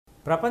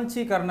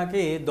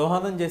ప్రపంచీకరణకి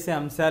దోహదం చేసే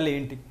అంశాలు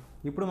ఏంటి?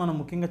 ఇప్పుడు మనం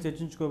ముఖ్యంగా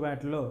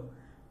చర్చించుకోబేటలో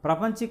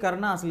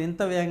ప్రపంచీకరణ అసలు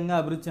ఇంత వేగంగా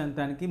అభివృద్ధి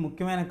చెందడానికి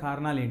ముఖ్యమైన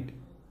కారణాలు ఏంటి?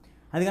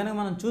 అది కనుక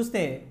మనం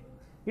చూస్తే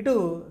ఇటు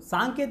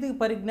సాంకేతిక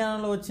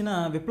పరిజ్ఞానంలో వచ్చిన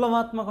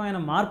విప్లవాత్మకమైన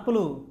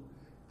మార్పులు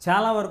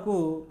చాలా వరకు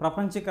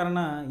ప్రపంచీకరణ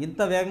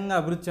ఇంత వేగంగా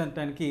అభివృద్ధి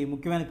చెందడానికి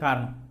ముఖ్యమైన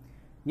కారణం.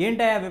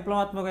 ఏంటయ్యా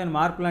విప్లవాత్మకమైన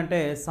మార్పులు అంటే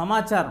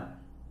సమాచారం.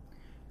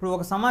 ఇప్పుడు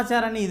ఒక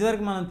సమాచారాన్ని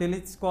ఇదివరకు మనం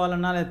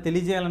తెలుసుకోవాలన్నా లేదా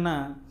తెలియజేయాలన్నా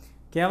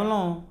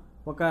కేవలం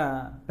ఒక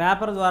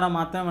పేపర్ ద్వారా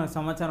మాత్రమే మనకు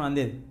సమాచారం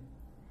అందేది.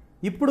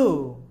 ఇప్పుడు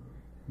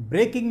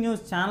బ్రేకింగ్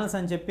న్యూస్ ఛానల్స్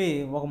అని చెప్పి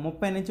ఒక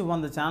 30 నుంచి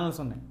 100 ఛానల్స్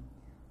ఉన్నాయి.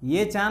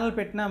 ఏ ఛానల్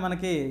పెట్టినా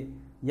మనకి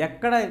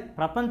ఎక్కడ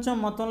ప్రపంచం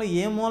మొత్తంలో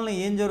ఏ మూలన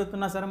ఏం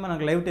జరుగుతున్నా సరే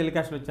మనకు లైవ్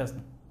టెలికాస్ట్లు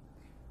వచ్చేస్తున్నాయి.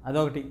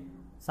 అదొకటి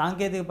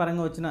సాంకేతిక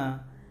పరంగా వచ్చిన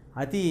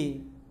అతి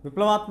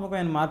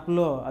విప్లవాత్మకమైన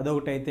మార్పుల్లో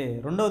అదొకటి. అయితే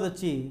రెండవది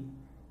వచ్చి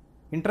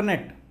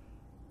ఇంటర్నెట్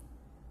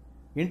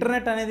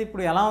అనేది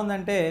ఇప్పుడు ఎలా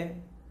ఉందంటే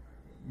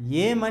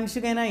ఏ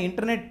మనిషికైనా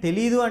ఇంటర్నెట్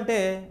తెలీదు అంటే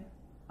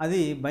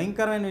అది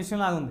భయంకరమైన విషయం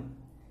లాగుంది.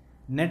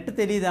 నెట్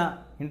తెలీదా?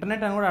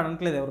 ఇంటర్నెట్ అని కూడా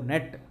అనట్లేదు ఎవరు.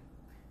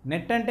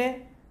 నెట్ అంటే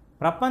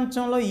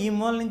ప్రపంచంలో ఈ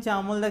మూల నుంచి ఆ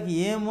మూల దాకా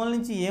ఏ మూల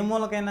నుంచి ఏ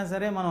మూలకైనా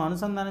సరే మనం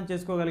అనుసంధానం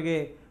చేసుకోగలిగే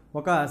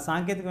ఒక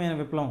సాంకేతికమైన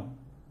విప్లవం.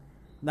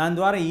 దాని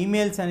ద్వారా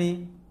ఈమెయిల్స్ అని,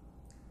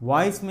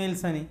 వాయిస్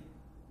మెయిల్స్ అని,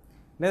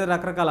 లేదా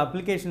రకరకాల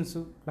అప్లికేషన్స్,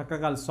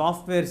 రకరకాల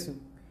సాఫ్ట్వేర్స్,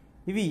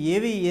 ఇవి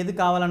ఏది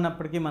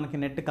కావాలన్నప్పటికీ మనకి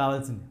నెట్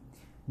కావాల్సింది.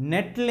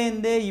 నెట్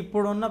లేనిదే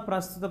ఇప్పుడున్న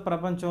ప్రస్తుత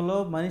ప్రపంచంలో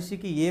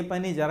మనిషికి ఏ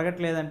పని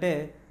జరగట్లేదంటే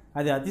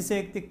అది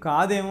అతిశయోక్తి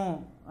కాదేమో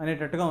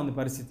అనేటట్టుగా ఉంది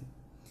పరిస్థితి.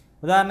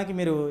 ఉదాహరణకి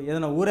మీరు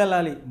ఏదైనా ఊరు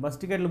వెళ్ళాలి, బస్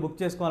టికెట్లు బుక్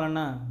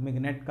చేసుకోవాలన్నా మీకు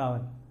నెట్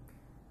కావాలి.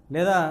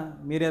 లేదా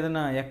మీరు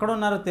ఏదైనా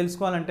ఎక్కడున్నారో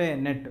తెలుసుకోవాలంటే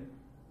నెట్.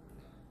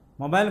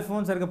 మొబైల్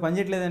ఫోన్ సరిగ్గా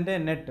పనిచేయట్లేదంటే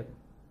నెట్.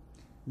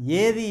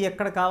 ఏది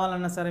ఎక్కడ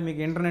కావాలన్నా సరే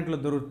మీకు ఇంటర్నెట్లో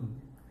దొరుకుతుంది.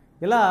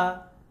 ఇలా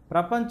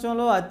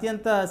ప్రపంచంలో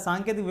అత్యంత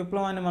సాంకేతిక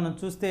విప్లవాన్ని మనం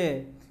చూస్తే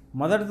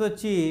మొదటిది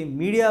వచ్చి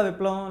మీడియా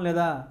విప్లవం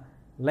లేదా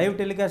లైవ్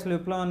టెలికాస్ట్ల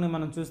విప్లవాన్ని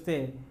మనం చూస్తే,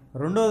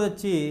 రెండోది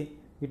వచ్చి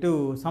ఇటు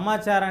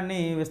సమాచారాన్ని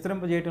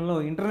విస్తరింపజేయడంలో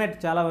ఇంటర్నెట్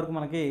చాలా వరకు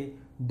మనకి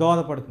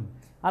దోహదపడుతుంది.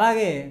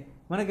 అలాగే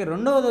మనకి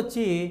రెండవది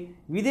వచ్చి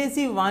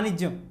విదేశీ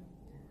వాణిజ్యం.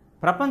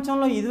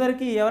 ప్రపంచంలో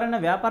ఇదివరకు ఎవరైనా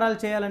వ్యాపారాలు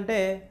చేయాలంటే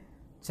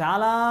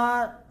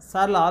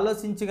చాలాసార్లు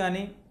ఆలోచించి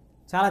కానీ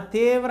చాలా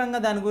తీవ్రంగా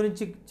దాని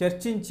గురించి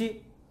చర్చించి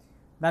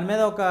దాని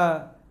మీద ఒక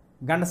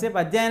గంట సేపు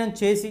అధ్యయనం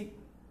చేసి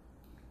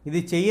ఇది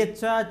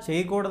చేయొచ్చా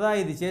చేయకూడదా,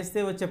 ఇది చేస్తే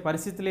వచ్చే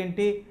పరిస్థితులు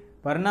ఏంటి,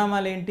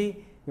 పరిణామాలు ఏంటి,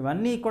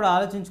 ఇవన్నీ కూడా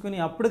ఆలోచించుకొని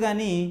అప్పుడు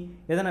కానీ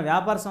ఏదైనా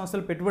వ్యాపార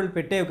సంస్థలు పెట్టుబడులు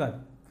పెట్టేవి కాదు.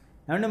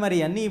 ఏమంటే మరి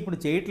అన్నీ ఇప్పుడు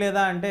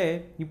చేయట్లేదా అంటే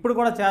ఇప్పుడు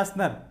కూడా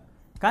చేస్తున్నారు.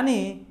 కానీ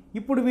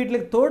ఇప్పుడు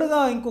వీటికి తోడుగా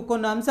ఇంకో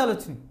కొన్ని అంశాలు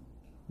వచ్చినాయి.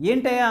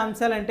 ఏంటయ్యా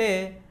అంశాలంటే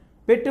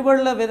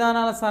పెట్టుబడుల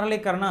విధానాల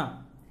సరళీకరణ.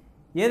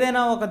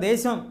 ఏదైనా ఒక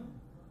దేశం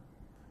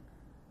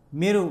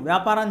మీరు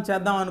వ్యాపారం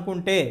చేద్దాం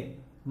అనుకుంటే,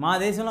 మా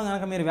దేశంలో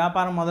కనుక మీరు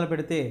వ్యాపారం మొదలు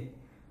పెడితే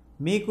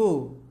మీకు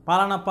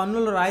పలానా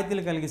పన్నులు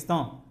రాయితీలు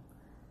కలిగిస్తాం,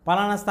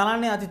 పలానా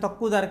స్థలాన్ని అతి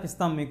తక్కువ ధరకి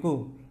ఇస్తాం మీకు,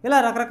 ఇలా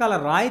రకరకాల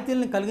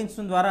రాయితీలను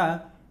కలిగించడం ద్వారా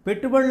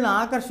పెట్టుబడులను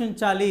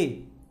ఆకర్షించాలి.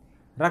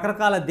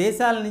 రకరకాల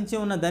దేశాల నుంచి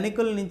ఉన్న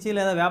ధనికుల నుంచి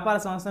లేదా వ్యాపార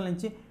సంస్థల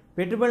నుంచి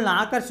పెట్టుబడులను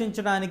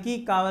ఆకర్షించడానికి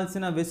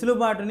కావాల్సిన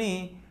వెసులుబాటుని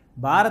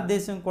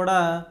భారతదేశం కూడా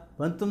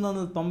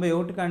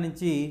 1991 కాడి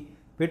నుంచి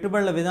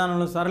పెట్టుబడుల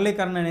విధానంలో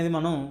సరళీకరణ అనేది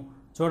మనం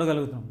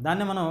చూడగలుగుతాం.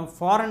 దాన్ని మనం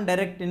ఫారెన్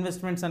డైరెక్ట్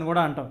ఇన్వెస్ట్మెంట్స్ అని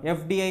కూడా అంటాం,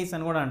 FDIs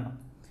అని కూడా అంటాం.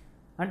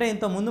 అంటే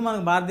ఇంతకుముందు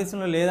మనకు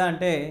భారతదేశంలో లేదా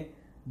అంటే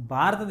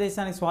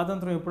భారతదేశానికి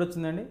స్వాతంత్రం ఎప్పుడు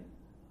వచ్చిందండి?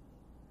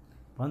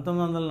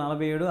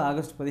 1947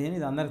 ఆగస్టు 15.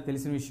 ఇది అందరికీ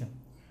తెలిసిన విషయం.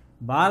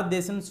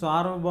 భారతదేశం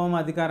సార్వభౌమ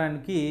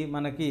అధికారానికి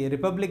మనకి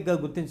రిపబ్లిక్గా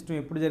గుర్తించడం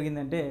ఎప్పుడు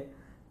జరిగిందంటే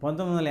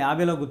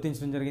 1950లో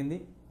గుర్తించడం జరిగింది.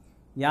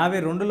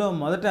 52లో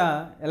మొదట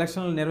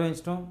ఎలక్షన్లు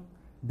నిర్వహించడం,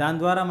 దాని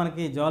ద్వారా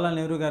మనకి జవహర్లాల్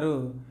నెహ్రూ గారు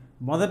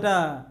మొదట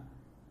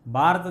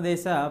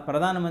భారతదేశ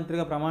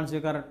ప్రధానమంత్రిగా ప్రమాణ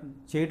స్వీకారం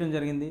చేయటం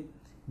జరిగింది.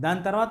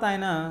 దాని తర్వాత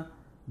ఆయన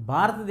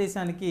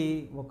భారతదేశానికి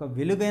ఒక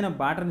వెలుగైన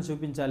బాటను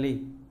చూపించాలి,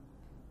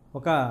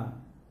 ఒక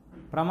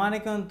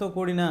ప్రామాణికంతో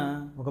కూడిన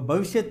ఒక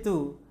భవిష్యత్తు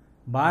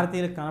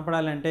భారతీయులకు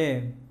కనపడాలంటే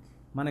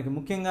మనకి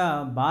ముఖ్యంగా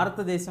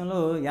భారతదేశంలో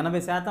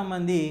 80%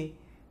 మంది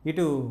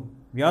ఇటు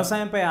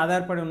వ్యవసాయంపై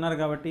ఆధారపడి ఉన్నారు.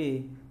 కాబట్టి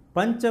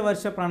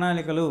పంచవర్ష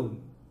ప్రణాళికలు,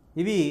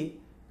 ఇవి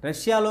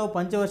రష్యాలో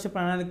పంచవర్ష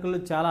ప్రణాళికలు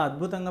చాలా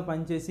అద్భుతంగా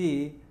పనిచేసి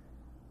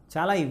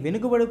చాలా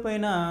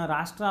వెనుకబడిపోయిన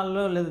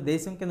రాష్ట్రాల్లో లేదా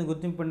దేశం కింద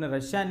గుర్తింపబడిన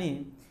రష్యాని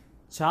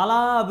చాలా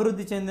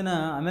అభివృద్ధి చెందిన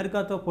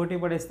అమెరికాతో పోటీ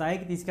పడే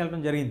స్థాయికి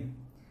తీసుకెళ్ళడం జరిగింది.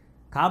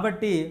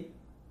 కాబట్టి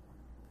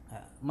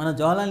మన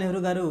జవహర్లాల్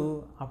నెహ్రూ గారు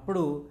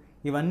అప్పుడు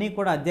ఇవన్నీ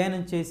కూడా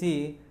అధ్యయనం చేసి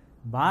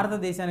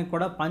భారతదేశానికి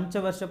కూడా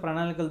పంచవర్ష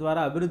ప్రణాళికల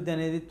ద్వారా అభివృద్ధి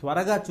అనేది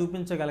త్వరగా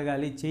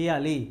చూపించగలగాలి,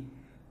 చేయాలి,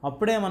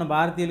 అప్పుడే మన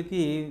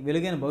భారతీయులకి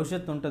వెలుగైన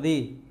భవిష్యత్తు ఉంటుంది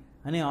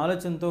అనే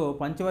ఆలోచనతో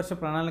పంచవర్ష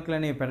ప్రణాళికలు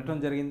అనేవి పెట్టడం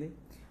జరిగింది.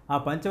 ఆ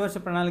పంచవర్ష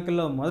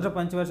ప్రణాళికల్లో మొదటి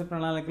పంచవర్ష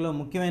ప్రణాళికలో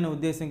ముఖ్యమైన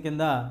ఉద్దేశం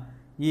కింద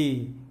ఈ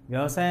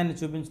వ్యవసాయాన్ని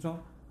చూపించడం,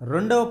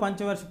 రెండవ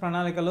పంచవర్ష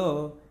ప్రణాళికలో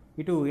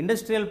ఇటు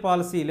ఇండస్ట్రియల్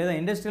పాలసీ లేదా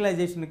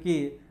ఇండస్ట్రియలైజేషన్కి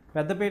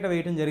పెద్దపీట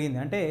వేయటం జరిగింది.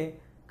 అంటే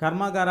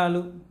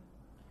కర్మాగారాలు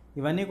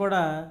ఇవన్నీ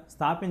కూడా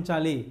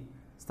స్థాపించాలి,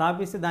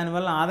 స్థాపిస్తే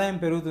దానివల్ల ఆదాయం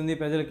పెరుగుతుంది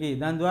ప్రజలకి,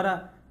 దాని ద్వారా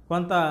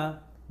కొంత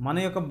మన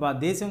యొక్క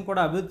దేశం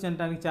కూడా అభివృద్ధి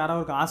చెందడానికి చాలా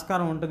వరకు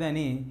ఆస్కారం ఉంటుంది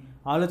అని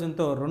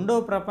ఆలోచనతో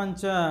రెండవ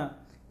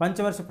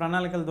పంచవర్ష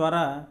ప్రణాళికల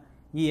ద్వారా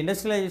ఈ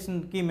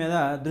ఇండస్ట్రియలైజేషన్కి మీద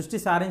దృష్టి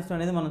సారించడం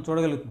అనేది మనం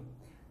చూడగలుగుతాం.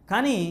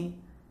 కానీ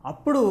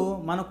అప్పుడు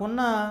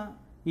మనకున్న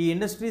ఈ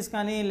ఇండస్ట్రీస్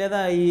కానీ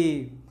లేదా ఈ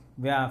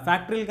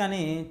ఫ్యాక్టరీలు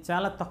కానీ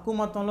చాలా తక్కువ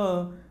మొత్తంలో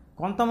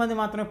కొంతమంది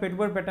మాత్రమే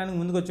పెట్టుబడి పెట్టడానికి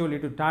ముందుకు వచ్చేవాళ్ళు.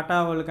 ఇటు టాటా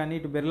వాళ్ళు కానీ,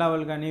 ఇటు బిర్లా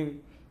వాళ్ళు కానీ,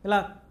 ఇలా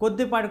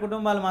కొద్దిపాటి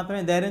కుటుంబాలు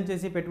మాత్రమే ధైర్యం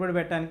చేసి పెట్టుబడి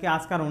పెట్టడానికి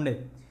ఆస్కారం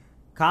ఉండేది.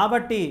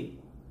 కాబట్టి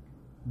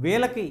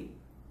వీళ్ళకి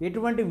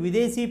ఎటువంటి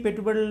విదేశీ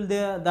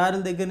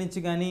పెట్టుబడిదారుల దగ్గర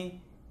నుంచి కానీ,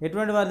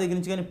 ఎటువంటి వారి దగ్గర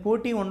నుంచి కానీ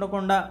పోటీ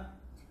ఉండకుండా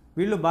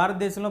వీళ్ళు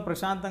భారతదేశంలో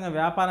ప్రశాంతంగా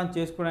వ్యాపారం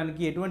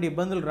చేసుకోవడానికి ఎటువంటి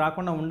ఇబ్బందులు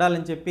రాకుండా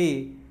ఉండాలని చెప్పి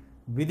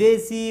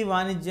విదేశీ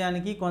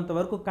వాణిజ్యానికి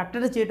కొంతవరకు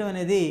కట్టడి చేయడం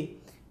అనేది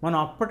మనం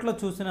అప్పట్లో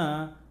చూసిన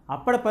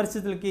అప్పటి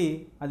పరిస్థితులకి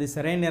అది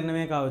సరైన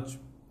నిర్ణయమే కావచ్చు.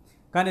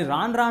 కానీ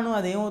రాను రాను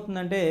అది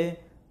ఏమవుతుందంటే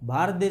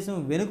భారతదేశం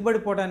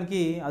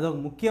వెనుకబడిపోవడానికి అదొక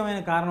ముఖ్యమైన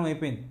కారణం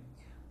అయిపోయింది.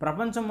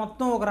 ప్రపంచం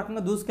మొత్తం ఒక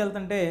రకంగా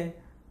దూసుకెళ్తుంటే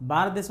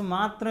భారతదేశం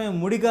మాత్రమే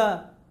ముడిగా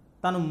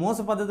తను మోస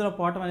పద్ధతిలో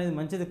పోవటం అనేది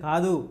మంచిది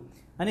కాదు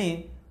అని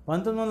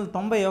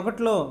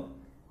 1991లో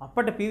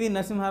అప్పటి పివి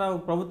నరసింహారావు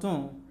ప్రభుత్వం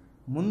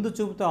ముందు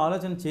చూపుతో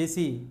ఆలోచన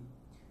చేసి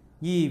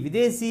ఈ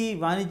విదేశీ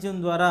వాణిజ్యం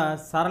ద్వారా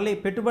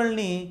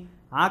పెట్టుబడుల్ని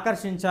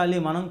ఆకర్షించాలి,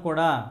 మనం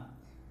కూడా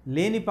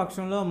లేని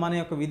పక్షంలో మన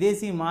యొక్క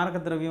విదేశీ మారక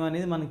ద్రవ్యం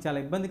అనేది మనకు చాలా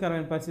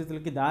ఇబ్బందికరమైన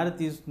పరిస్థితులకి దారి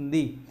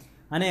తీస్తుంది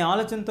అనే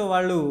ఆలోచనతో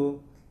వాళ్ళు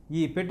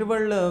ఈ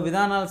పెట్టుబడుల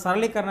విధానాల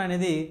సరళీకరణ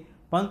అనేది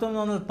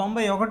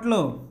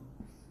 1991లో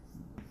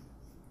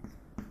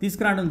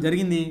తీసుకురావడం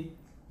జరిగింది.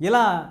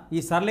 ఇలా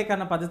ఈ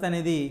సరళీకరణ పద్ధతి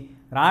అనేది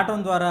రావటం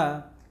ద్వారా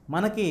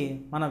మనకి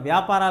మన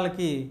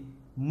వ్యాపారాలకి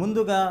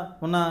ముందుగా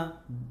ఉన్న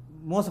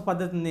మోస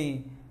పద్ధతిని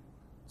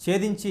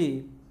ఛేదించి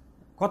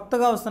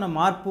కొత్తగా వస్తున్న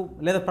మార్పు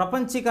లేదా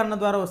ప్రపంచీకరణ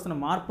ద్వారా వస్తున్న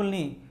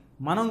మార్పుల్ని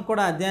మనం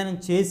కూడా అధ్యయనం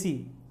చేసి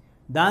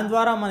దాని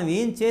ద్వారా మనం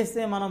ఏం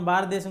చేస్తే మనం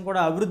భారతదేశం కూడా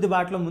అభివృద్ధి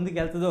బాటలో ముందుకు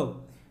వెళ్తుందో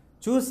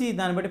చూసి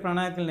దాన్ని బట్టి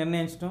ప్రణాళికలు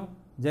నిర్ణయించడం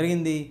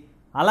జరిగింది.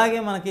 అలాగే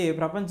మనకి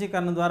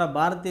ప్రపంచీకరణ ద్వారా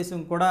భారతదేశం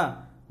కూడా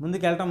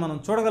ముందుకు వెళ్ళటం మనం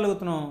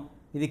చూడగలుగుతున్నాం.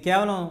 ఇది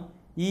కేవలం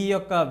ఈ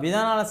యొక్క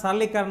విధానాల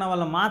సరళీకరణ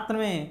వల్ల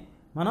మాత్రమే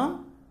మనం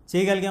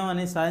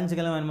చేయగలిగామని,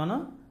 సాధించగలమని మనం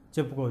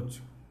చెప్పుకోవచ్చు.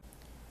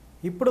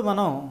 ఇప్పుడు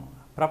మనం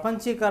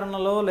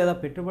ప్రపంచీకరణలో లేదా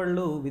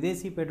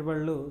విదేశీ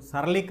పెట్టుబడులు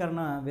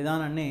సరళీకరణ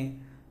విధానాన్ని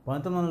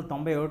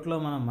 1991లో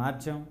మనం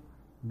మార్చాం.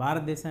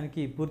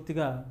 భారతదేశానికి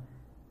పూర్తిగా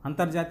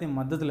అంతర్జాతీయ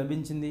మద్దతు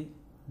లభించింది.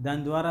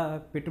 దాని ద్వారా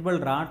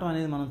పెట్టుబడులు రావటం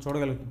అనేది మనం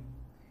చూడగలుగుతాం.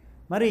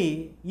 మరి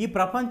ఈ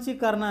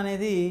ప్రపంచీకరణ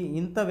అనేది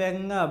ఇంత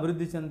వేగంగా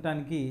అభివృద్ధి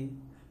చెందడానికి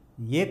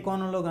ఏ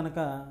కోణంలో కనుక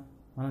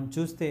మనం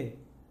చూస్తే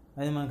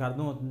అది మనకు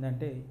అర్థమవుతుంది.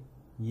 అంటే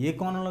ఏ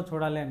కోణంలో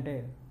చూడాలి అంటే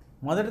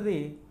మొదటిది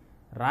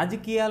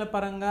రాజకీయాల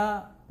పరంగా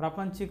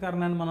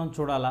ప్రపంచీకరణని మనం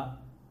చూడాలా,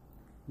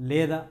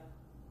 లేదా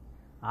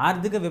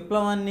ఆర్థిక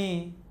విప్లవాన్ని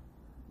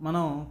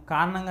మనం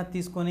కారణంగా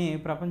తీసుకొని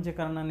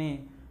ప్రపంచీకరణని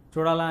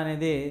చూడాలా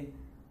అనేది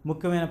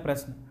ముఖ్యమైన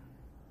ప్రశ్న.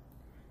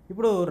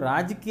 ఇప్పుడు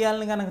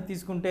రాజకీయాలను కనుక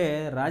తీసుకుంటే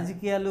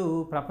రాజకీయాలు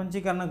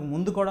ప్రపంచీకరణకు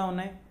ముందు కూడా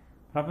ఉన్నాయి,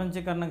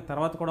 ప్రపంచీకరణకు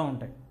తర్వాత కూడా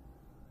ఉంటాయి.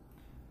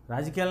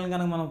 రాజకీయాలను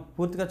కనుక మనం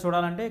పూర్తిగా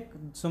చూడాలంటే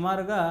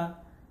సుమారుగా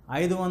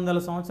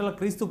 500 సంవత్సరాల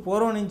క్రీస్తు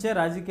పూర్వం నుంచే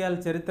రాజకీయాల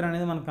చరిత్ర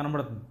అనేది మనకు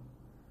కనబడుతుంది.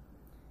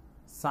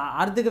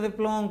 ఆర్థిక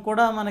విప్లవం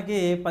కూడా మనకి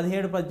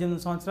 17-18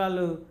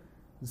 సంవత్సరాలు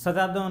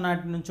శతాబ్దం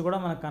నాటి నుంచి కూడా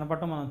మనకు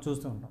కనపడటం మనం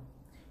చూస్తూ ఉంటాం.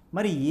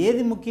 మరి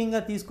ఏది ముఖ్యంగా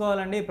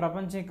తీసుకోవాలండి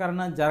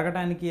ప్రపంచీకరణ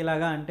జరగటానికి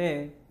ఇలాగా అంటే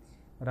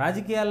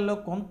రాజకీయాల్లో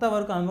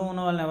కొంతవరకు అనుభవం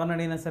ఉన్న వాళ్ళని ఎవరిని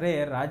అడిగినా సరే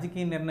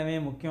రాజకీయ నిర్ణయమే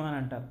ముఖ్యం అని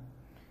అంటారు.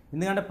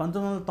 ఎందుకంటే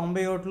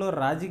 1991లో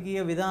రాజకీయ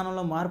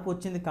విధానంలో మార్పు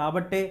వచ్చింది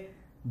కాబట్టే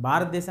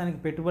భారతదేశానికి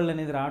పెట్టుబడులు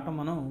అనేది రావటం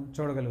మనం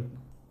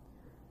చూడగలుగుతున్నాం.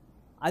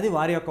 అది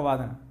వారి యొక్క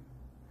వాదన.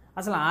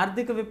 అసలు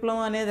ఆర్థిక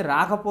విప్లవం అనేది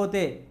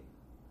రాకపోతే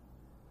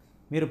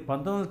మీరు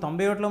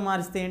 1991లో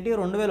మారిస్తే ఏంటి,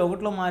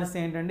 2001లో మారిస్తే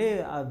ఏంటండి,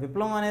 ఆ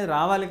విప్లవం అనేది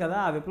రావాలి కదా,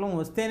 ఆ విప్లవం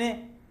వస్తేనే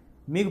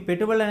మీకు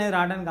పెట్టుబడులు అనేది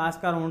రావడానికి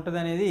ఆస్కారం ఉంటుంది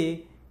అనేది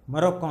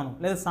మరొక కోణం.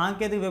 లేదా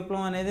సాంకేతిక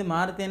విప్లవం అనేది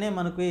మారితేనే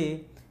మనకి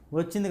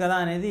వచ్చింది కదా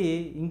అనేది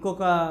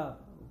ఇంకొక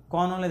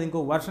కోణం లేదా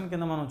ఇంకొక వర్షన్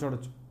కింద మనం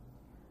చూడొచ్చు.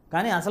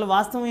 కానీ అసలు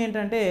వాస్తవం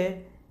ఏంటంటే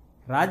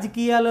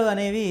రాజకీయాలు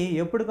అనేవి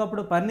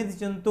ఎప్పటికప్పుడు పరిణితి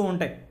చెందుతూ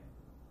ఉంటాయి.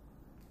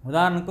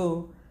 ఉదాహరణకు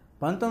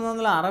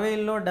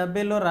 1960లో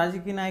 70లో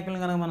రాజకీయ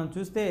నాయకులను కనుక మనం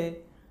చూస్తే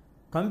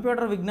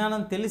కంప్యూటర్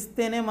విజ్ఞానం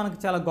తెలిస్తేనే మనకు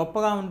చాలా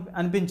గొప్పగా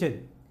అనిపించేది.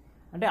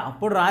 అంటే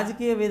అప్పుడు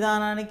రాజకీయ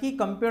విధానానికి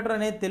కంప్యూటర్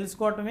అనేది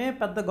తెలుసుకోవటమే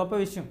పెద్ద గొప్ప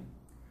విషయం.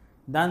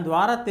 దాని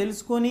ద్వారా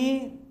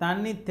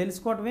దాన్ని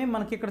తెలుసుకోవటమే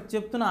మనకి ఇక్కడ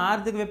చెప్తున్న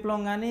ఆర్థిక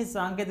విప్లవం కానీ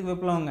సాంకేతిక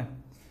విప్లవం కానీ.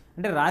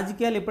 అంటే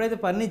రాజకీయాలు ఎప్పుడైతే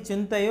పరిణితి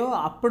చెందుతాయో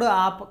అప్పుడు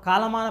ఆ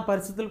కాలమాన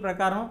పరిస్థితుల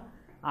ప్రకారం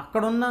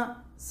అక్కడున్న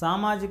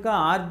సామాజిక,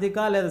 ఆర్థిక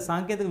లేదా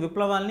సాంకేతిక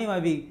విప్లవాల్ని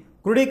అవి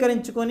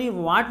క్రోడీకరించుకొని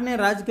వాటినే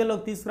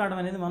రాజకీయాల్లోకి తీసుకురావడం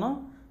అనేది మనం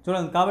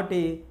చూడాలి.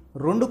 కాబట్టి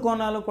రెండు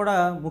కోణాలు కూడా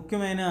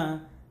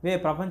ముఖ్యమైనవే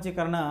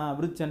ప్రపంచీకరణ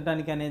అభివృద్ధి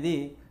చెందడానికి అనేది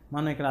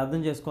మనం ఇక్కడ అర్థం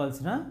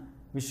చేసుకోవాల్సిన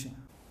విషయం.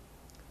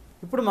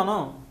 ఇప్పుడు మనం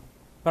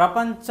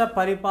ప్రపంచ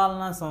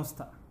పరిపాలనా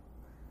సంస్థ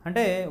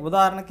అంటే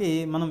ఉదాహరణకి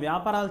మనం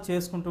వ్యాపారాలు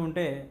చేసుకుంటూ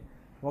ఉంటే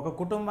ఒక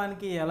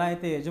కుటుంబానికి ఎలా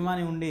అయితే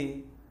యజమాని ఉండి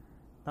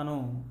తను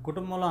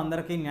కుటుంబంలో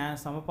అందరికీ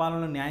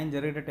సమపాలనలో న్యాయం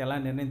జరిగేటట్టు ఎలా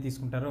నిర్ణయం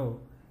తీసుకుంటారో,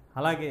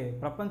 అలాగే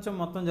ప్రపంచం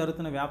మొత్తం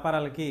జరుగుతున్న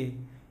వ్యాపారాలకి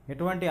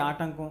ఎటువంటి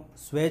ఆటంకం,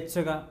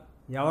 స్వేచ్ఛగా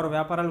ఎవరి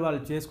వ్యాపారాలు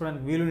వాళ్ళు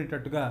చేసుకోవడానికి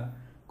వీలునేటట్టుగా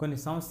కొన్ని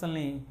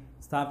సంస్థల్ని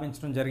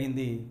స్థాపించడం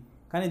జరిగింది.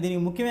 కానీ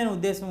దీనికి ముఖ్యమైన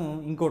ఉద్దేశం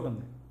ఇంకోటి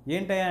ఉంది.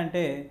 ఏంటయ్యా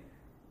అంటే,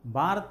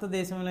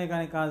 భారతదేశంలో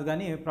కాదు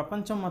కానీ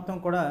ప్రపంచం మొత్తం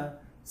కూడా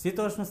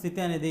శీతోష్ణ స్థితి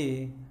అనేది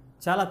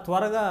చాలా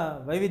త్వరగా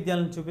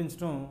వైవిధ్యాలను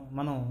చూపించడం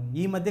మనం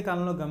ఈ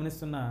మధ్యకాలంలో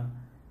గమనిస్తున్న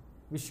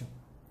విషయం.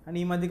 అని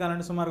ఈ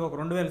మధ్యకాలంలో సుమారుగా ఒక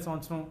 2000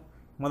 సంవత్సరం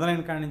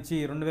మొదలైన కాడి నుంచి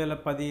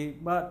 2010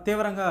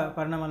 తీవ్రంగా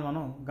పరిణామాలు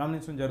మనం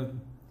గమనించడం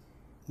జరుగుతుంది.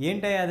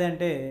 ఏంటయ్యా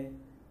అదంటే,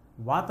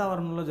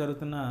 వాతావరణంలో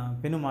జరుగుతున్న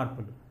పెను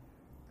మార్పులు.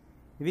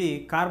 ఇవి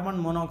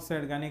కార్బన్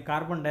మోనాక్సైడ్ కానీ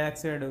కార్బన్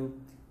డయాక్సైడ్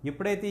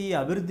ఎప్పుడైతే ఈ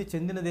అభివృద్ధి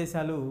చెందిన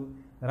దేశాలు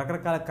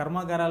రకరకాల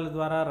కర్మాగారాల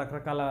ద్వారా,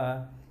 రకరకాల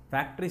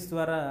ఫ్యాక్టరీస్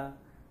ద్వారా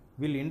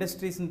వీళ్ళు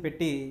ఇండస్ట్రీస్ని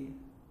పెట్టి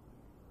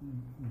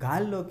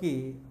గాలిలోకి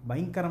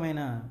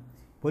భయంకరమైన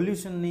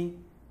పొల్యూషన్ని,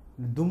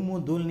 దుమ్ము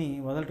ధూళిని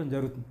వదలటం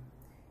జరుగుతుంది.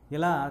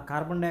 ఇలా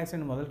కార్బన్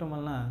డయాక్సైడ్ని వదలటం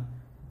వలన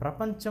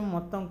ప్రపంచం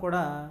మొత్తం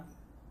కూడా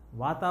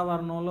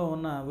వాతావరణంలో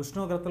ఉన్న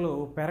ఉష్ణోగ్రతలు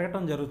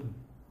పెరగటం జరుగుతుంది.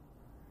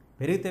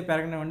 పెరిగితే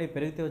పెరగనివ్వండి,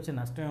 పెరిగితే వచ్చే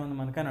నష్టం ఏముంది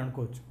మనకని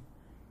అనుకోవచ్చు.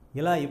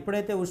 ఇలా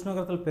ఎప్పుడైతే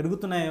ఉష్ణోగ్రతలు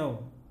పెరుగుతున్నాయో,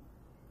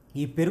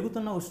 ఈ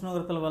పెరుగుతున్న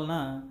ఉష్ణోగ్రతల వలన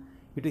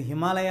ఇటు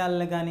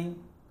హిమాలయాలను కానీ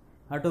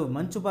అటు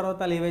మంచు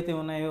పర్వతాలు ఏవైతే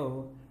ఉన్నాయో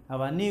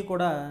అవన్నీ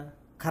కూడా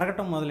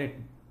కరగటం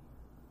మొదలెట్టింది.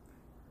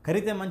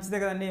 కరిగితే మంచిదే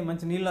కదండి,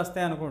 మంచి నీళ్ళు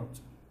వస్తాయి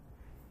అనుకోవచ్చు.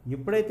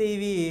 ఎప్పుడైతే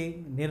ఇవి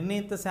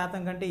నిర్ణీత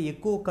శాతం కంటే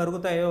ఎక్కువ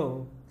కరుగుతాయో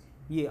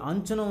ఈ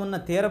అంచున ఉన్న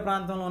తీర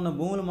ప్రాంతంలో ఉన్న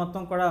భూములు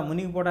మొత్తం కూడా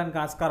మునిగిపోవడానికి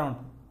ఆస్కారం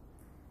ఉంటుంది.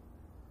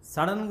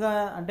 సడన్గా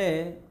అంటే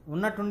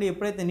ఉన్నట్టుండి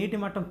ఎప్పుడైతే నీటి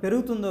మట్టం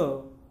పెరుగుతుందో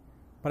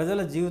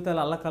ప్రజల జీవితాలు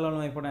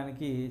అల్లకల్లోలం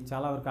అయిపోవడానికి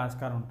చాలా వరకు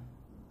ఆస్కారం ఉంటుంది.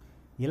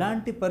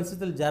 ఇలాంటి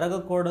పరిస్థితులు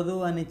జరగకూడదు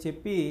అని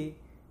చెప్పి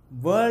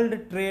వరల్డ్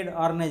ట్రేడ్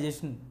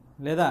ఆర్గనైజేషన్,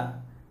 లేదా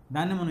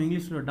దాన్ని మనం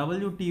ఇంగ్లీష్లో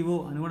WTO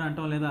అని కూడా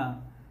అంటాం, లేదా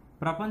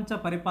ప్రపంచ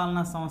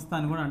పరిపాలనా సంస్థ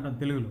అని కూడా అంటాం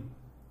తెలుగులో,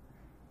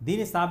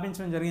 దీన్ని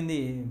స్థాపించడం జరిగింది.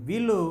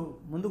 వీళ్ళు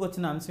ముందుకు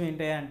వచ్చిన అంశం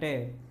ఏంటి అంటే,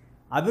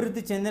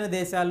 అభివృద్ధి చెందిన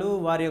దేశాలు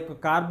వారి యొక్క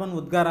కార్బన్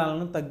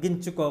ఉద్గారాలను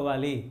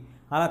తగ్గించుకోవాలి.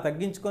 అలా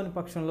తగ్గించుకోని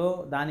పక్షంలో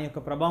దాని యొక్క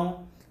ప్రభావం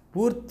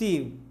పూర్తి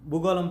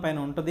భూగోళం పైన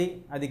ఉంటుంది.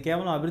 అది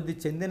కేవలం అభివృద్ధి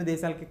చెందిన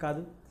దేశాలకి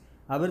కాదు,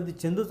 అభివృద్ధి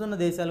చెందుతున్న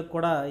దేశాలకు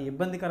కూడా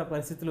ఇబ్బందికర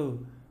పరిస్థితులు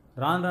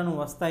రాను రాను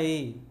వస్తాయి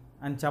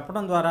అని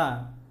చెప్పడం ద్వారా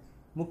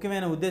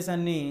ముఖ్యమైన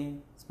ఉద్దేశాన్ని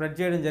స్ప్రెడ్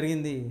చేయడం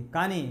జరిగింది.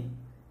 కానీ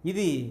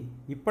ఇది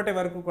ఇప్పటి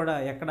వరకు కూడా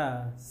ఎక్కడ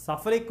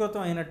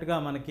సఫలీకృతం అయినట్టుగా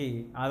మనకి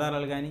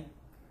ఆధారాలు కానీ,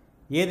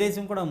 ఏ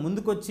దేశం కూడా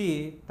ముందుకొచ్చి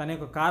తన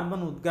యొక్క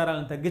కార్బన్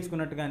ఉద్గారాలను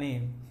తగ్గించుకున్నట్టు కానీ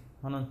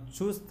మనం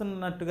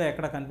చూస్తున్నట్టుగా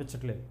ఎక్కడ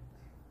కనిపించట్లేదు.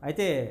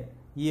 అయితే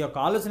ఈ యొక్క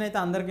ఆలోచన అయితే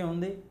అందరికీ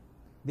ఉంది.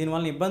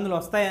 దీనివల్ల ఇబ్బందులు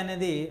వస్తాయి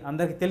అనేది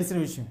అందరికీ తెలిసిన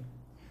విషయం.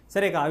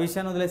 సరే, ఇక ఆ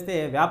విషయాన్ని వదిలేస్తే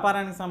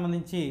వ్యాపారానికి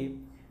సంబంధించి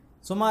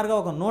సుమారుగా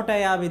ఒక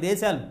 150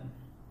 దేశాలు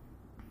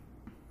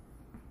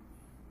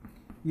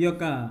ఈ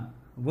యొక్క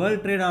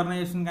వరల్డ్ ట్రేడ్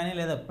ఆర్గనైజేషన్ కానీ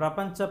లేదా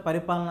ప్రపంచ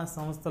పరిపాలనా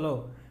సంస్థలో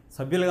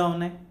సభ్యులుగా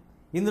ఉన్నాయి.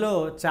 ఇందులో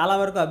చాలా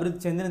వరకు అభివృద్ధి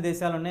చెందిన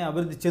దేశాలు ఉన్నాయి,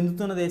 అభివృద్ధి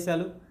చెందుతున్న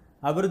దేశాలు,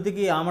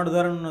 అభివృద్ధికి ఆమడ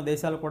దూరం ఉన్న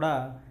దేశాలు కూడా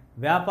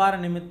వ్యాపార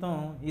నిమిత్తం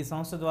ఈ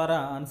సంస్థ ద్వారా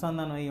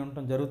అనుసంధానం అయ్యి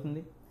ఉండటం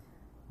జరుగుతుంది.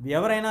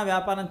 ఎవరైనా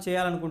వ్యాపారం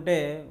చేయాలనుకుంటే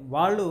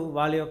వాళ్ళు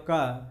వాళ్ళ యొక్క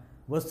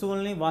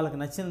వస్తువుల్ని వాళ్ళకి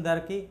నచ్చిన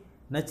ధరకి,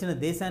 నచ్చిన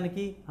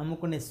దేశానికి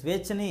అమ్ముకునే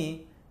స్వేచ్ఛని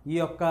ఈ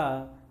యొక్క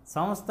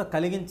సంస్థ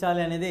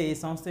కలిగించాలి అనేది ఈ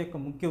సంస్థ యొక్క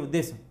ముఖ్య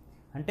ఉద్దేశం.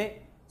 అంటే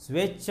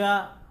స్వేచ్ఛ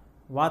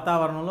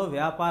వాతావరణంలో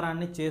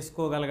వ్యాపారాన్ని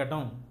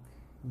చేసుకోగలగటం,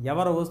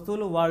 ఎవరి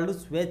వస్తువులు వాళ్ళు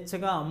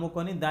స్వేచ్ఛగా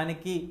అమ్ముకొని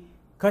దానికి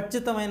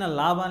ఖచ్చితమైన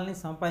లాభాలని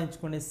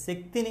సంపాదించుకునే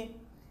శక్తిని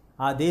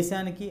ఆ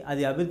దేశానికి,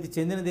 అది అభివృద్ధి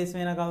చెందిన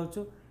దేశమైనా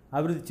కావచ్చు,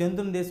 అభివృద్ధి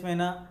చెందుతున్న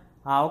దేశమైనా,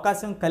 ఆ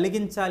అవకాశం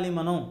కలిగించాలి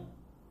మనం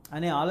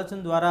అనే ఆలోచన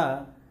ద్వారా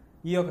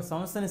ఈ యొక్క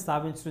సంస్థని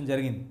స్థాపించడం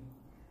జరిగింది.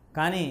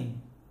 కానీ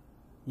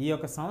ఈ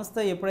యొక్క సంస్థ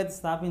ఎప్పుడైతే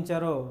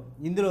స్థాపించారో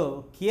ఇందులో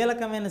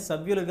కీలకమైన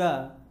సభ్యులుగా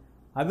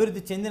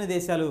అభివృద్ధి చెందిన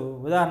దేశాలు,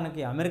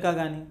 ఉదాహరణకి అమెరికా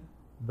కానీ,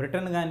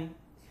 బ్రిటన్ కానీ,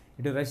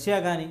 ఇటు రష్యా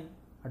కానీ,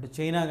 అటు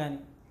చైనా కానీ,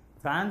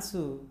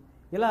 ఫ్రాన్సు,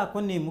 ఇలా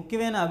కొన్ని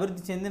ముఖ్యమైన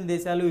అభివృద్ధి చెందిన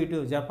దేశాలు, ఇటు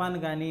జపాన్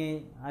కానీ,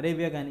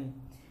 అరేబియా కానీ,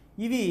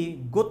 ఇవి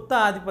గుత్త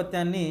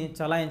ఆధిపత్యాన్ని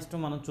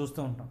చలాయించడం మనం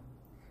చూస్తూ ఉంటాం.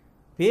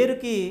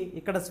 పేరుకి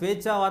ఇక్కడ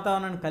స్వేచ్ఛా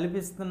వాతావరణాన్ని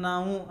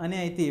కల్పిస్తున్నాము అని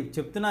అయితే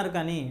చెప్తున్నారు,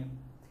 కానీ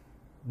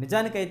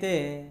నిజానికైతే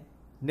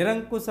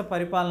నిరంకుశ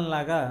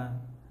పరిపాలనలాగా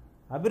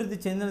అభివృద్ధి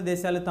చెందిన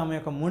దేశాలు తమ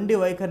యొక్క మొండి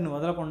వైఖరిని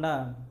వదలకుండా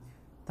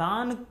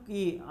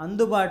తానుకి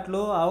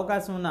అందుబాటులో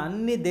అవకాశం ఉన్న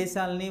అన్ని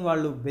దేశాలని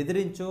వాళ్ళు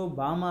బెదిరించో,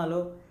 బామాలో,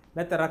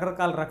 లేకపోతే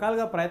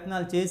రకరకాలుగా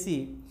ప్రయత్నాలు చేసి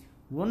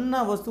ఉన్న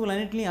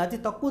వస్తువులన్నింటినీ అతి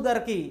తక్కువ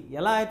ధరకి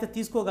ఎలా అయితే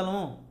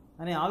తీసుకోగలమో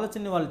అనే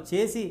ఆలోచనని వాళ్ళు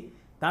చేసి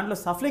దాంట్లో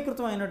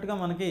సఫలీకృతం అయినట్టుగా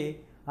మనకి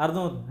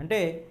అర్థమవుతుంది. అంటే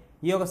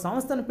ఈ యొక్క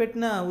సంస్థను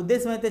పెట్టిన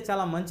ఉద్దేశం అయితే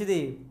చాలా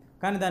మంచిది,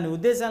 కానీ దాని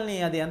ఉద్దేశాలని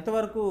అది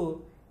ఎంతవరకు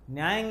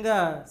న్యాయంగా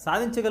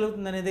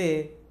సాధించగలుగుతుంది అనేది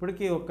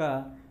ఇప్పటికీ ఒక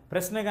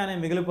ప్రశ్నగానే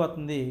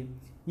మిగిలిపోతుంది.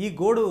 ఈ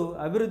గోడు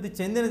అభివృద్ధి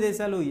చెందిన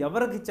దేశాలు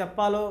ఎవరికి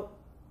చెప్పాలో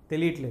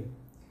తెలియట్లేదు.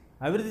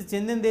 అభివృద్ధి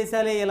చెందిన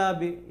దేశాలే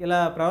ఇలా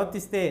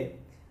ప్రవర్తిస్తే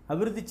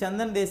అభివృద్ధి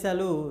చెందని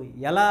దేశాలు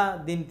ఎలా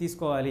దీన్ని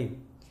తీసుకోవాలి?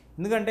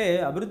 ఎందుకంటే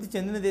అభివృద్ధి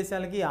చెందిన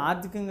దేశాలకి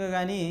ఆర్థికంగా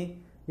కానీ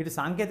ఇటు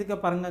సాంకేతిక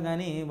పరంగా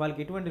కానీ వాళ్ళకి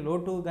ఎటువంటి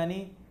లోటు కానీ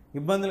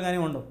ఇబ్బందులు కానీ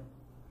ఉండవు.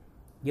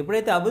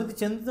 ఎప్పుడైతే అభివృద్ధి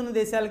చెందుతున్న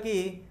దేశాలకి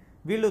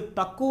వీళ్ళు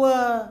తక్కువ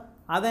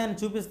ఆదాయాన్ని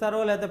చూపిస్తారో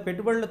లేదా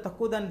పెట్టుబడులు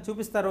తక్కువ దాన్ని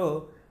చూపిస్తారో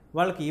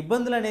వాళ్ళకి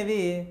ఇబ్బందులు అనేవి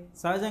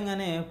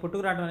సహజంగానే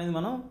పుట్టుకురావడం అనేది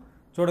మనం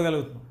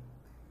చూడగలుగుతున్నాం.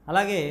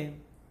 అలాగే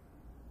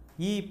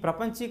ఈ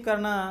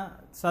ప్రపంచీకరణ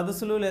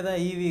సదస్సులు లేదా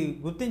ఇవి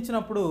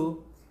గుర్తించినప్పుడు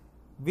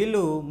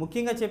వీళ్ళు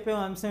ముఖ్యంగా చెప్పే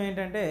అంశం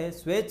ఏంటంటే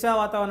స్వేచ్ఛా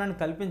వాతావరణాన్ని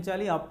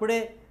కల్పించాలి, అప్పుడే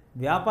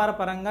వ్యాపార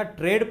పరంగా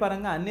ట్రేడ్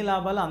పరంగా అన్ని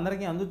లాభాలు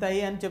అందరికీ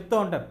అందుతాయి అని చెప్తూ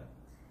ఉంటారు.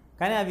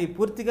 కానీ అవి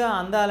పూర్తిగా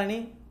అందాలని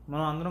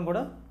మనం అందరం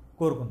కూడా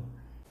కోరుకుందాం.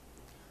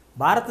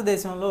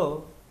 భారతదేశంలో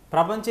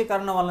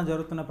ప్రపంచీకరణ వలన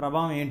జరుగుతున్న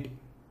ప్రభావం ఏంటి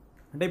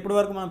అంటే, ఇప్పటి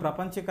వరకు మనం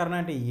ప్రపంచీకరణ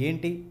అంటే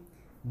ఏంటి,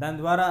 దాని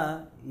ద్వారా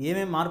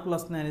ఏమేమి మార్పులు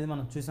వస్తున్నాయి అనేది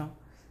మనం చూసాం.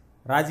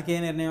 రాజకీయ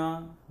నిర్ణయమా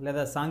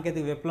లేదా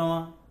సాంకేతిక విప్లవమా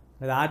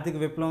లేదా ఆర్థిక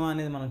విప్లవమా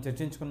అనేది మనం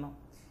చర్చించుకున్నాం.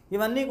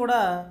 ఇవన్నీ కూడా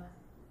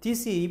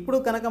తీసి ఇప్పుడు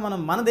కనుక మనం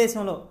మన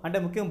దేశంలో అంటే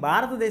ముఖ్యంగా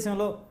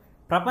భారతదేశంలో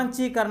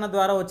ప్రపంచీకరణ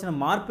ద్వారా వచ్చిన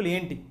మార్పులు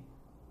ఏంటి,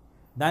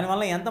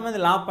 దానివల్ల ఎంతమంది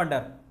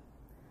లాభపడ్డారు,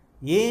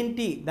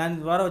 ఏంటి దాని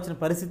ద్వారా వచ్చిన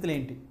పరిస్థితులు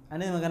ఏంటి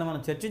అనేది కనుక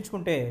మనం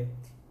చర్చించుకుంటే,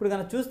 ఇప్పుడు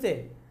కనుక చూస్తే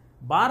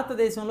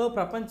భారతదేశంలో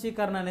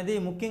ప్రపంచీకరణ అనేది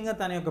ముఖ్యంగా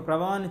తన యొక్క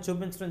ప్రభావాన్ని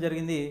చూపించడం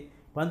జరిగింది.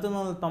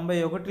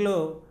 1991లో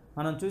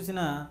మనం చూసిన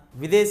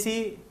విదేశీ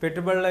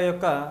పెట్టుబడుల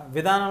యొక్క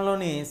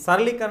విధానంలోని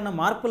సరళీకరణ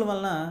మార్పుల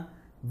వలన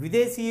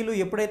విదేశీయులు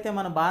ఎప్పుడైతే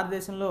మన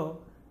భారతదేశంలో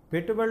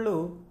పెట్టుబడులు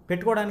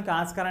పెట్టుకోవడానికి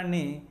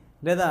ఆస్కారాన్ని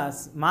లేదా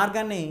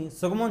మార్గాన్ని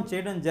సుగమం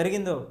చేయడం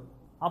జరిగిందో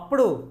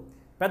అప్పుడు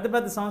పెద్ద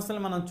పెద్ద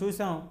సంస్థలు మనం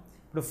చూసాం.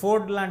 ఇప్పుడు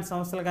ఫోర్డ్ లాంటి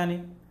సంస్థలు కానీ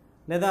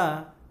లేదా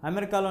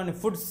అమెరికాలోని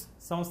ఫుడ్స్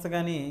సంస్థ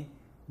కానీ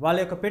వాళ్ళ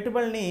యొక్క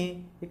పెట్టుబడిని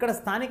ఇక్కడ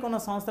స్థానిక ఉన్న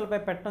సంస్థలపై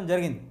పెట్టడం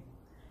జరిగింది.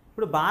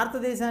 ఇప్పుడు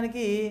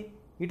భారతదేశానికి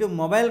ఇటు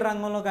మొబైల్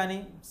రంగంలో కానీ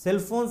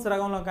సెల్ ఫోన్స్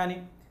రంగంలో కానీ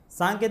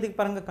సాంకేతిక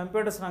పరంగా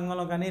కంప్యూటర్స్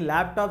రంగంలో కానీ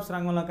ల్యాప్టాప్స్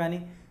రంగంలో కానీ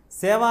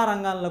సేవా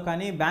రంగాల్లో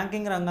కానీ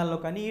బ్యాంకింగ్ రంగాల్లో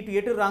కానీ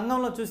ఎటు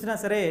రంగంలో చూసినా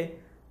సరే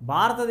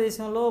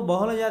భారతదేశంలో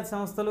బహుళజాతి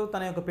సంస్థలు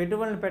తన యొక్క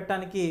పెట్టుబడులను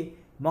పెట్టడానికి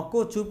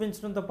మక్కువ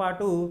చూపించడంతో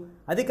పాటు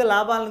అధిక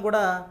లాభాలను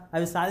కూడా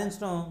అవి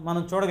సాధించడం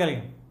మనం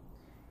చూడగలిగాం.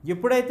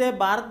 ఎప్పుడైతే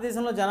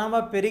భారతదేశంలో జనాభా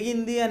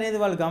పెరిగింది అనేది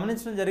వాళ్ళు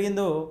గమనించడం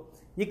జరిగిందో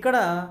ఇక్కడ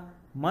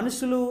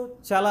మనుషులు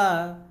చాలా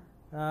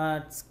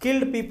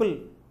స్కిల్డ్ పీపుల్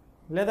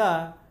లేదా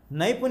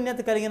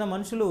నైపుణ్యత కలిగిన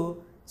మనుషులు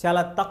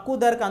చాలా తక్కువ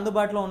ధరకు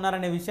అందుబాటులో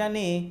ఉన్నారనే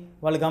విషయాన్ని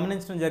వాళ్ళు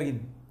గమనించడం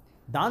జరిగింది.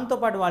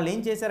 దాంతోపాటు వాళ్ళు ఏం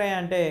చేశారా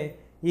అంటే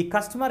ఈ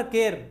కస్టమర్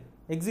కేర్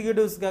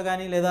ఎగ్జిక్యూటివ్స్గా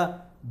కానీ లేదా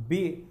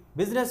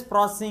బిజినెస్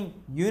ప్రాసెసింగ్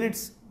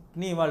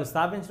యూనిట్స్ని వాళ్ళు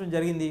స్థాపించడం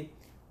జరిగింది.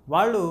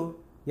 వాళ్ళు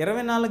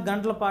 24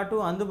 గంటల పాటు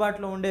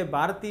అందుబాటులో ఉండే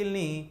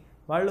భారతీయుల్ని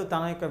వాళ్ళు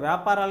తన యొక్క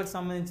వ్యాపారాలకు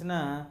సంబంధించిన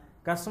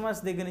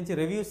కస్టమర్స్ దగ్గర నుంచి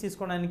రివ్యూస్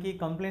తీసుకోవడానికి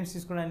కంప్లైంట్స్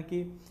తీసుకోవడానికి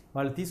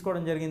వాళ్ళు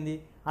తీసుకోవడం జరిగింది.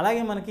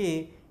 అలాగే మనకి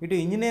ఇటు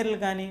ఇంజనీర్లు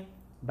కానీ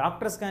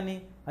డాక్టర్స్ కానీ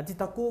అతి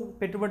తక్కువ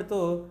పెట్టుబడితో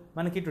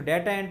మనకి ఇటు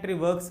డేటా ఎంట్రీ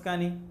వర్క్స్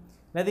కానీ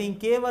లేదా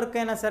ఇంకే వర్క్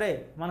అయినా సరే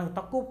మనకు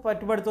తక్కువ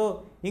పెట్టుబడితో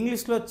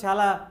ఇంగ్లీష్లో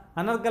చాలా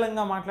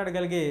అనర్గళంగా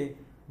మాట్లాడగలిగే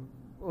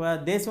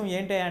దేశం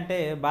ఏంటి అంటే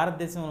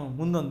భారతదేశం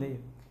ముందుంది.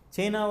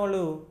 చైనా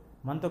వాళ్ళు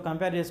మనతో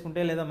కంపేర్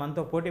చేసుకుంటే లేదా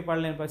మనతో పోటీ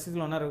పడలేని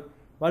పరిస్థితులు ఉన్నారు.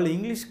 వాళ్ళు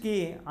ఇంగ్లీష్కి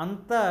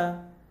అంత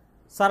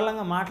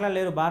సరళంగా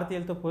మాట్లాడలేరు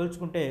భారతీయులతో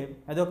పోల్చుకుంటే.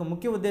 అదొక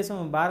ముఖ్య ఉద్దేశం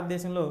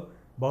భారతదేశంలో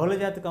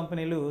బహుళజాతి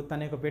కంపెనీలు తన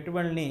యొక్క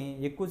పెట్టుబడిని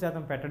ఎక్కువ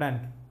శాతం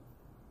పెట్టడానికి.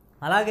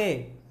 అలాగే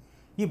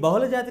ఈ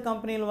బహుళజాతి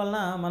కంపెనీల వలన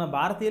మన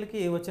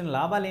భారతీయులకి వచ్చిన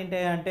లాభాలు ఏంటి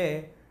అంటే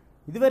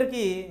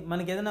ఇదివరకు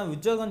మనకి ఏదైనా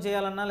ఉద్యోగం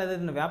చేయాలన్నా లేదా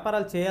ఏదైనా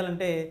వ్యాపారాలు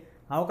చేయాలంటే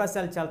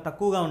అవకాశాలు చాలా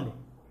తక్కువగా ఉండే.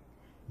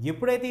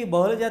 ఎప్పుడైతే ఈ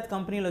బహుళజాతి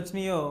కంపెనీలు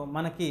వచ్చినాయో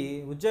మనకి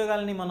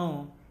ఉద్యోగాలని మనం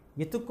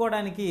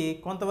ఎత్తుక్కోవడానికి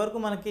కొంతవరకు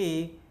మనకి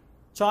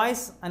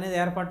చాయిస్ అనేది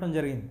ఏర్పడటం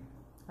జరిగింది.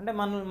 అంటే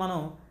మనం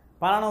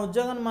పలానా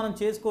ఉద్యోగాన్ని మనం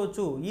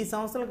చేసుకోవచ్చు, ఈ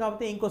సంస్థలు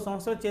కాకపోతే ఇంకో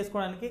సంస్థలు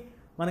చేసుకోవడానికి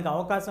మనకు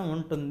అవకాశం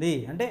ఉంటుంది.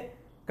 అంటే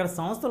ఇక్కడ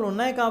సంస్థలు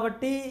ఉన్నాయి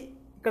కాబట్టి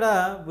ఇక్కడ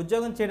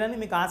ఉద్యోగం చేయడానికి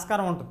మీకు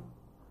ఆస్కారం ఉంటుంది.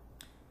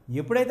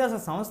 ఎప్పుడైతే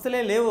అసలు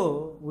సంస్థలే లేవో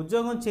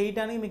ఉద్యోగం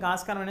చేయడానికి మీకు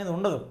ఆస్కారం అనేది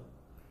ఉండదు.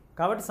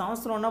 కాబట్టి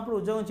సంస్థలు ఉన్నప్పుడు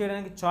ఉద్యోగం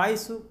చేయడానికి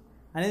చాయిస్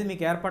అనేది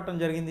మీకు ఏర్పడటం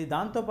జరిగింది.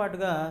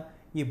 దాంతోపాటుగా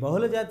ఈ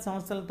బహుళజాతి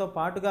సంస్థలతో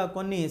పాటుగా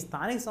కొన్ని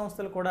స్థానిక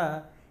సంస్థలు కూడా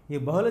ఈ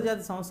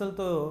బహుళజాతి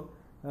సంస్థలతో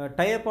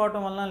టైఅప్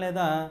అవటం వలన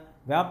లేదా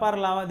వ్యాపార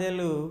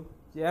లావాదేవీలు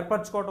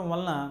ఏర్పరచుకోవటం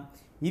వలన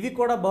ఇవి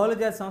కూడా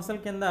బహుళజాతి సంస్థల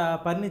కింద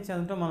పరిణితి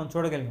చెందడం మనం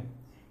చూడగలిగాం.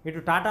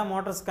 ఇటు టాటా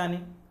మోటార్స్ కానీ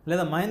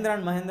లేదా మహీంద్రా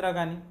అండ్ మహీంద్రా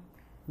కానీ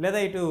లేదా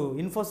ఇటు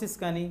ఇన్ఫోసిస్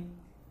కానీ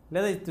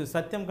లేదా ఇటు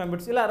సత్యం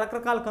కంప్యూటర్స్ ఇలా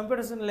రకరకాల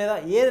కంప్యూటర్స్ లేదా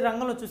ఏ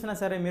రంగంలో చూసినా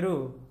సరే మీరు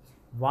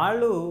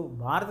వాళ్ళు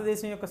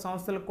భారతదేశం యొక్క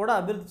సంస్థలకు కూడా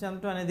అభివృద్ధి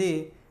చెందడం అనేది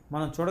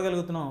మనం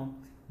చూడగలుగుతున్నాం.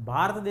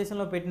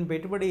 భారతదేశంలో పెట్టిన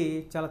పెట్టుబడి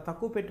చాలా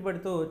తక్కువ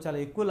పెట్టుబడితో చాలా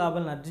ఎక్కువ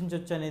లాభాలను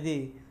ఆర్జించవచ్చు అనేది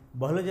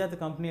బహుళజాతి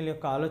కంపెనీల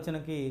యొక్క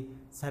ఆలోచనకి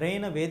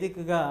సరైన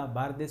వేదికగా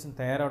భారతదేశం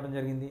తయారవడం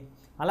జరిగింది.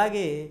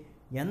 అలాగే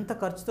ఎంత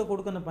ఖర్చుతో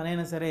కూడుకున్న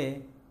పనైనా సరే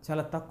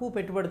చాలా తక్కువ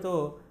పెట్టుబడితో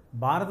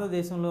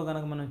భారతదేశంలో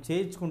కనుక మనం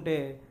చేయించుకుంటే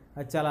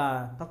అది చాలా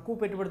తక్కువ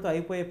పెట్టుబడితో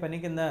అయిపోయే పని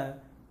కింద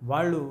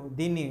వాళ్ళు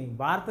దీన్ని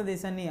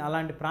భారతదేశాన్ని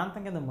అలాంటి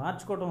ప్రాంతం కింద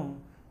మార్చుకోవడం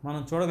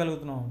మనం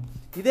చూడగలుగుతున్నాం.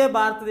 ఇదే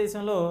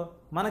భారతదేశంలో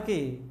మనకి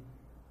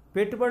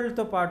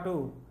పెట్టుబడులతో పాటు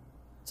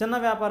చిన్న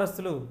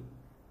వ్యాపారస్తులు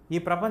ఈ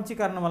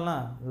ప్రపంచీకరణ వలన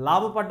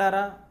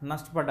లాభపడ్డారా,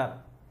 నష్టపడ్డారా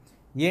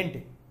ఏంటి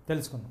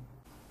తెలుసుకుందాం.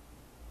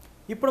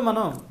 ఇప్పుడు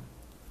మనం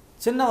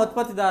చిన్న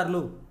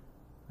ఉత్పత్తిదారులు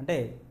అంటే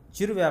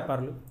చిరు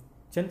వ్యాపారులు,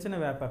 చిన్న చిన్న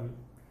వ్యాపారులు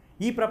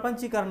ఈ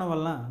ప్రపంచీకరణ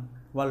వలన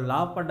వాళ్ళు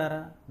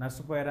లాభపడ్డారా,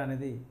 నష్టపోయారా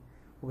అనేది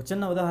ఒక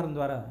చిన్న ఉదాహరణ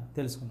ద్వారా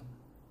తెలుసుకుందాం.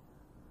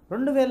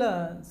 2000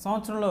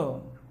 సంవత్సరంలో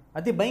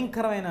అతి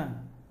భయంకరమైన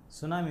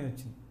సునామీ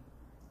వచ్చింది.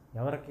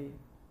 ఎవరికి?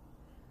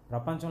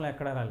 ప్రపంచంలో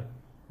ఎక్కడా రాలేదు.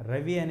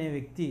 రవి అనే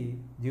వ్యక్తి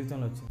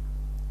జీవితంలో వచ్చింది.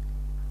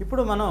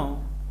 ఇప్పుడు మనం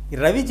ఈ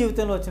రవి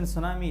జీవితంలో వచ్చిన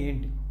సునామీ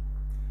ఏంటి?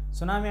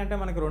 సునామీ అంటే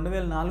మనకి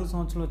 2004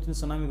 సంవత్సరంలో వచ్చిన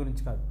సునామీ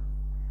గురించి కాదు.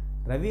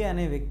 రవి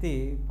అనే వ్యక్తి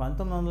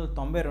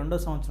 1992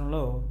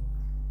 సంవత్సరంలో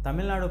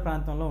తమిళనాడు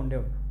ప్రాంతంలో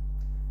ఉండేవాడు.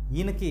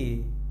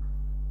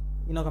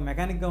 ఈయన ఒక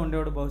మెకానిక్గా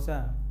ఉండేవాడు. బహుశా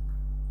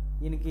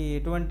ఈయనకి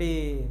ఎటువంటి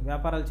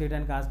వ్యాపారాలు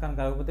చేయడానికి ఆస్కారం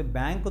కలగకపోతే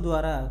బ్యాంకు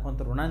ద్వారా కొంత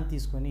రుణాన్ని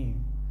తీసుకొని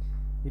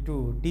ఇటు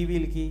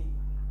టీవీలకి,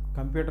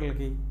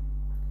 కంప్యూటర్లకి,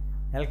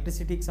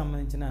 ఎలక్ట్రిసిటీకి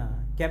సంబంధించిన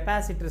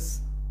కెపాసిటర్స్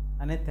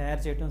అనేది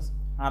తయారు చేయడం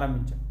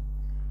ఆరంభించాడు.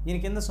 ఈయన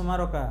కింద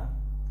సుమారు ఒక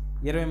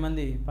 20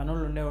 మంది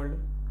పనులు ఉండేవాళ్ళు.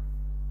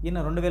 ఈయన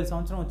 2000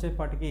 సంవత్సరం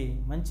వచ్చేపాటికి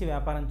మంచి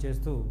వ్యాపారం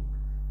చేస్తూ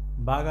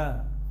బాగా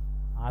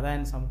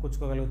ఆదాయాన్ని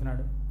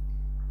సమకూర్చుకోగలుగుతున్నాడు.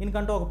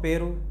 ఈయనకంటూ ఒక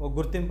పేరు, ఒక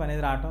గుర్తింపు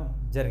అనేది రావటం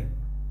జరిగింది.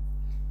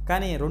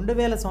 కానీ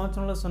 2000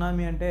 సంవత్సరంలో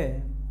సునామీ అంటే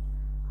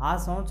ఆ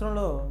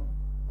సంవత్సరంలో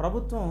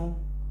ప్రభుత్వం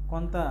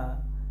కొంత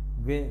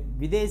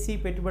విదేశీ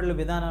పెట్టుబడుల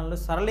విధానాల్లో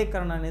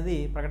సరళీకరణ అనేది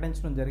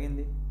ప్రకటించడం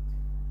జరిగింది.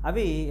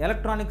 అవి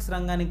ఎలక్ట్రానిక్స్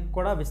రంగానికి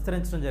కూడా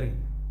విస్తరించడం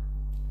జరిగింది.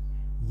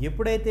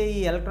 ఎప్పుడైతే ఈ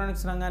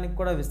ఎలక్ట్రానిక్స్ రంగానికి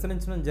కూడా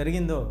విస్తరించడం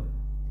జరిగిందో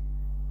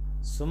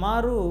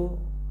సుమారు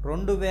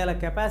 2000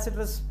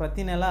 కెపాసిటర్స్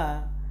ప్రతి నెల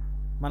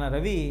మన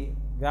రవి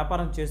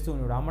వ్యాపారం చేస్తూ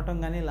ఉండేవాడు. అమ్మటం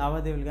కానీ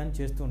లావాదేవీలు కానీ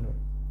చేస్తూ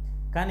ఉండేవాడు.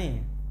 కానీ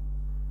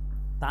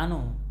తాను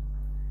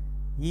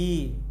ఈ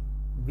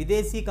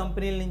విదేశీ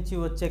కంపెనీల నుంచి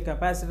వచ్చే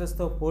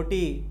కెపాసిటర్స్తో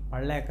పోటీ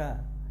పడలేక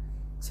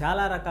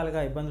చాలా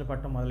రకాలుగా ఇబ్బందులు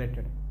పడటం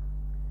మొదలెట్టాడు.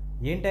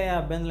 ఏంటయ్యా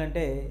ఇబ్బందులు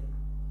అంటే,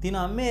 తిను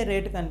అమ్మే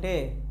రేటు కంటే,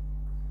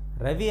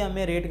 రవి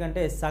అమ్మే రేటు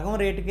కంటే సగం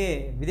రేటుకే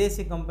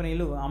విదేశీ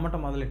కంపెనీలు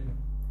అమ్మటం మొదలెట్టాడు.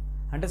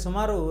 అంటే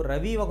సుమారు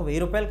రవి ఒక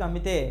 1000 రూపాయలకి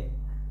అమ్మితే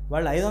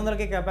వాళ్ళు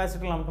 500కే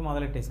కెపాసిటర్లు అమ్మటం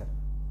మొదలెట్టేశారు.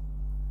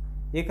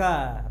 ఇక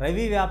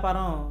రవి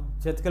వ్యాపారం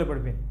చేతికలు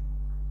పడిపోయింది.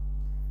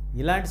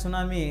 ఇలాంటి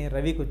సునామీ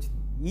రవికి వచ్చింది.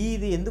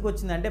 ఇది ఎందుకు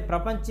వచ్చిందంటే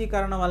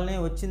ప్రపంచీకరణ వల్లనే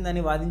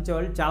వచ్చిందని వాదించే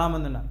వాళ్ళు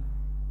చాలామంది ఉన్నారు.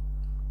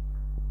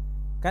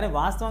 కానీ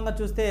వాస్తవంగా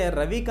చూస్తే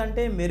రవి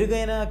కంటే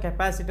మెరుగైన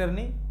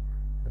కెపాసిటర్ని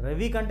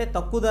రవి కంటే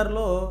తక్కువ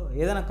ధరలో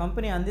ఏదైనా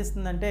కంపెనీ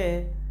అందిస్తుందంటే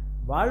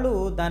వాళ్ళు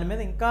దాని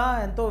మీద ఇంకా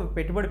ఎంతో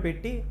పెట్టుబడి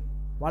పెట్టి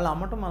వాళ్ళు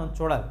అమ్మటం మనం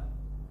చూడాలి.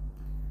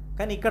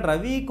 కానీ ఇక్కడ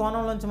రవి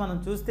కోణంలోంచి మనం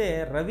చూస్తే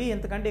రవి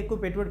ఎంతకంటే ఎక్కువ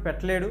పెట్టుబడి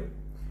పెట్టలేడు.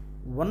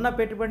 ఉన్న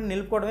పెట్టుబడిని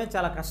నిలుపుకోవడమే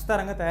చాలా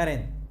కష్టతరంగా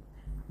తయారైంది.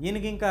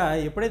 ఈయనకి ఇంకా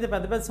ఎప్పుడైతే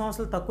పెద్ద పెద్ద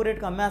సంస్థలు తక్కువ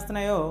రేటుకి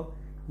అమ్మేస్తున్నాయో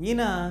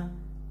ఈయన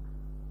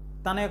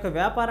తన యొక్క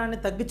వ్యాపారాన్ని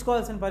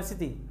తగ్గించుకోవాల్సిన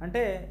పరిస్థితి.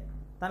 అంటే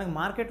తనకు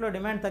మార్కెట్లో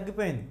డిమాండ్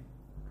తగ్గిపోయింది.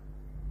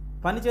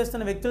 పని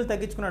చేస్తున్న వ్యక్తులు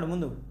తగ్గించుకున్నాడు.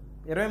 ముందు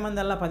 20 మంది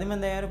అలా 10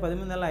 మంది అయ్యారు, 10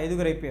 మంది అలా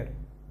 5గురు అయిపోయారు.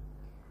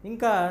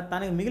 ఇంకా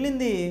తనకు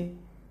మిగిలింది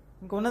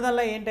ఇంక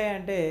ఉన్నదల్లా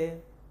ఏంటంటే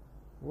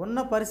ఉన్న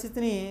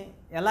పరిస్థితిని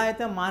ఎలా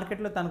అయితే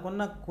మార్కెట్లో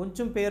తనకున్న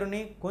కొంచెం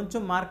పేరుని,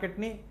 కొంచెం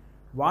మార్కెట్ని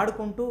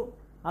వాడుకుంటూ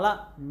అలా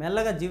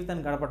మెల్లగా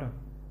జీవితాన్ని గడపటం.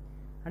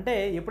 అంటే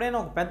ఎప్పుడైనా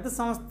ఒక పెద్ద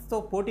సంస్థతో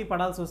పోటీ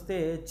పడాల్సి వస్తే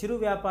చిరు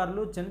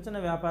వ్యాపారులు, చిన్న చిన్న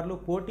వ్యాపారులు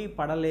పోటీ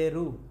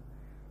పడలేరు.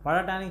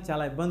 పడటానికి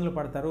చాలా ఇబ్బందులు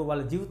పడతారు.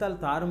 వాళ్ళ జీవితాలు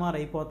తారుమారు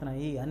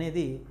అయిపోతున్నాయి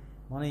అనేది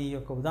మనం ఈ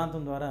యొక్క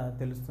ఉదాంతం ద్వారా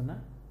తెలుస్తున్న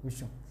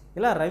విషయం.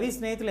 ఇలా రవి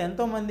స్నేహితులు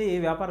ఎంతోమంది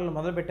వ్యాపారాలు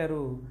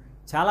మొదలుపెట్టారు.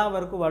 చాలా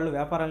వరకు వాళ్ళు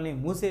వ్యాపారాలని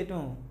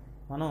మూసేయటం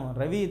మనం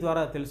రవి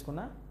ద్వారా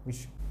తెలుసుకున్న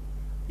విషయం.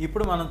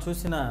 ఇప్పుడు మనం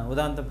చూసిన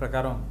ఉదాంతం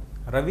ప్రకారం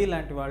రవి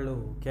లాంటి వాళ్ళు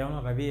కేవలం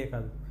రవియే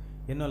కాదు,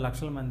 ఎన్నో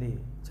లక్షల మంది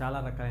చాలా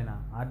రకాలైన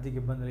ఆర్థిక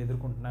ఇబ్బందులు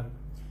ఎదుర్కొంటున్నారు.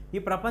 ఈ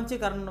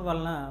ప్రపంచీకరణ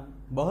వలన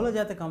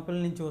బహుళజాతి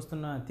కంపెనీల నుంచి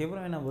వస్తున్న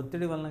తీవ్రమైన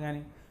ఒత్తిడి వలన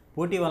కానీ,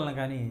 పోటీ వలన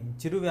కానీ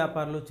చిరు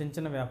వ్యాపారులు, చిన్న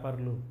చిన్న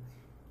వ్యాపారులు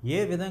ఏ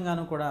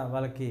విధంగానూ కూడా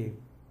వాళ్ళకి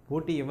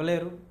పోటీ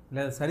ఇవ్వలేరు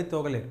లేదా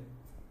సరితూగలేరు.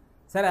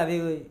 సరే, అది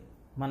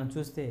మనం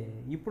చూస్తే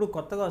ఇప్పుడు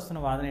కొత్తగా వస్తున్న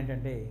వాదన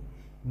ఏంటంటే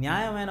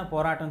న్యాయమైన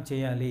పోరాటం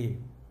చేయాలి.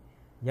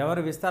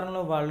 ఎవరి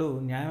విస్తరణలో వాళ్ళు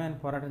న్యాయమైన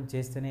పోరాటం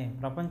చేస్తేనే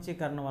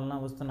ప్రపంచీకరణ వలన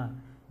వస్తున్న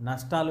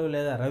నష్టాలు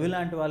లేదా రవి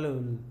లాంటి వాళ్ళు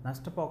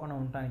నష్టపోకుండా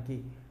ఉండటానికి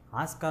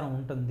ఆస్కారం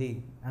ఉంటుంది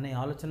అనే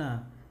ఆలోచన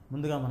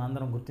ముందుగా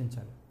మనందరం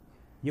గుర్తించాలి.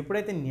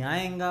 ఎప్పుడైతే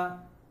న్యాయంగా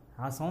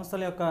ఆ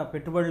సంస్థల యొక్క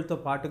పెట్టుబడులతో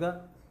పాటుగా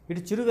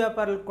ఇటు చిరు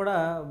వ్యాపారులకు కూడా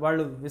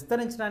వాళ్ళు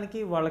విస్తరించడానికి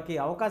వాళ్ళకి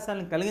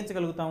అవకాశాలను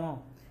కలిగించగలుగుతామో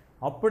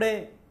అప్పుడే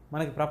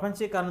మనకి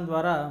ప్రపంచీకరణ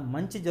ద్వారా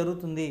మంచి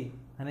జరుగుతుంది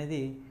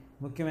అనేది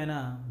ముఖ్యమైన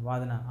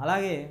వాదన.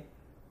 అలాగే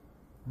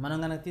మనం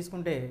కనుక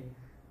తీసుకుంటే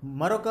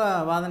మరొక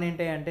వాదన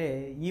ఏంటి అంటే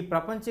ఈ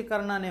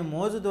ప్రపంచీకరణ అనే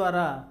మోజు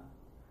ద్వారా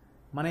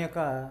మన యొక్క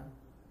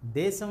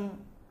దేశం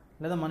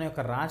లేదా మన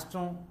యొక్క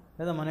రాష్ట్రం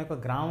లేదా మన యొక్క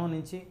గ్రామం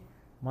నుంచి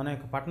మన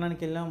యొక్క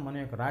పట్టణానికి వెళ్ళాం, మన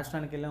యొక్క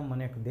రాష్ట్రానికి వెళ్ళాం, మన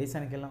యొక్క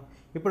దేశానికి వెళ్ళాం.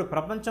 ఇప్పుడు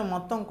ప్రపంచం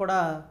మొత్తం కూడా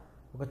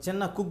ఒక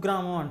చిన్న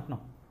కుగ్రామం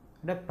అంటున్నాం.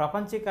 అంటే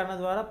ప్రపంచీకరణ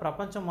ద్వారా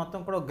ప్రపంచం మొత్తం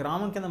కూడా ఒక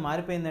గ్రామం కింద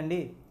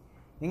మారిపోయిందండి.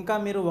 ఇంకా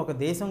మీరు ఒక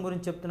దేశం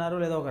గురించి చెప్తున్నారు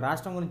లేదా ఒక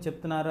రాష్ట్రం గురించి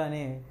చెప్తున్నారు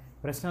అనే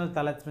ప్రశ్నలు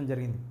తలెత్తడం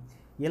జరిగింది.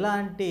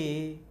 ఇలాంటి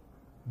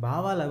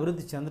భావాలు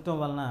అభివృద్ధి చెందటం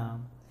వలన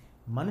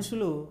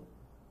మనుషులు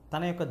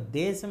తన యొక్క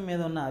దేశం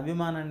మీద ఉన్న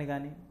అభిమానాన్ని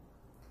కానీ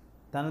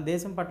తన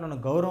దేశం పట్ల ఉన్న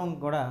గౌరవం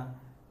కూడా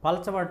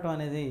పలచబడటం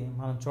అనేది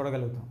మనం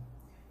చూడగలుగుతాం.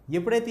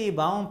 ఎప్పుడైతే ఈ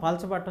భావం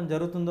పలచబడటం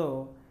జరుగుతుందో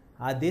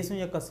ఆ దేశం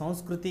యొక్క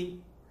సంస్కృతి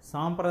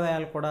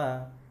సాంప్రదాయాలు కూడా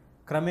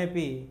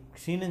క్రమేపీ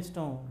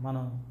క్షీణించడం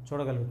మనం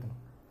చూడగలుగుతాం.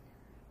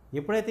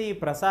 ఎప్పుడైతే ఈ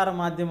ప్రసార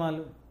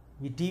మాధ్యమాలు,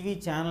 ఈ టీవీ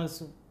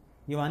ఛానల్స్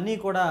ఇవన్నీ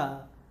కూడా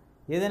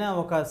ఏదైనా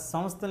ఒక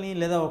సంస్థని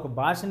లేదా ఒక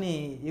భాషని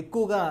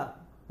ఎక్కువగా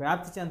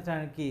వ్యాప్తి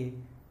చెందడానికి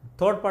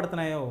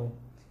తోడ్పడుతున్నాయో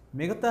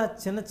మిగతా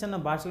చిన్న చిన్న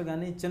భాషలు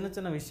కానీ చిన్న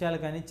చిన్న విషయాలు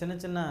కానీ చిన్న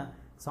చిన్న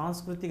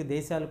సాంస్కృతిక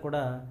దేశాలు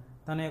కూడా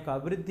తన యొక్క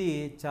అభివృద్ధి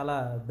చాలా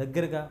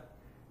దగ్గరగా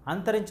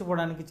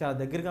అంతరించిపోవడానికి చాలా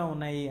దగ్గరగా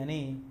ఉన్నాయి అని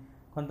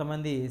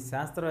కొంతమంది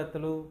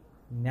శాస్త్రవేత్తలు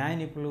న్యాయ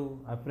నిపుణులు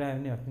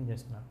అభిప్రాయాన్ని వ్యక్తం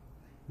చేస్తున్నారు.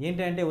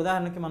 ఏంటంటే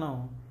ఉదాహరణకి మనం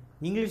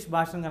ఇంగ్లీష్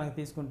భాషను కనుక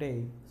తీసుకుంటే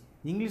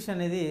ఇంగ్లీష్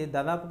అనేది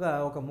దాదాపుగా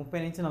ఒక 30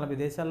 నుంచి 40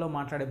 దేశాల్లో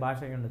మాట్లాడే భాష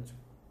అయి ఉండొచ్చు.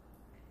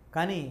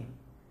 కానీ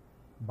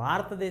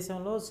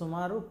భారతదేశంలో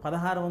సుమారు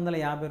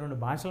 1652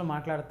 భాషలు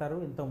మాట్లాడతారు.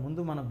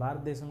 ఇంతకుముందు మన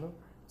భారతదేశంలో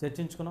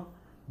చర్చించుకున్నాం.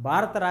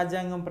 భారత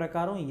రాజ్యాంగం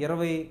ప్రకారం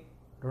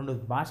 22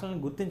 భాషలను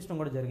గుర్తించడం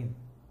కూడా జరిగింది.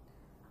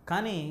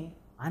 కానీ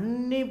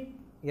అన్ని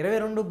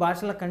 22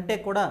 భాషల కంటే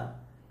కూడా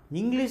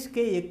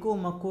ఇంగ్లీష్కే ఎక్కువ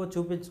మక్కువ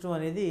చూపించడం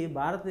అనేది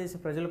భారతదేశ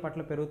ప్రజల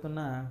పట్ల పెరుగుతున్న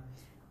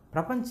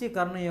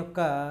ప్రపంచీకరణ యొక్క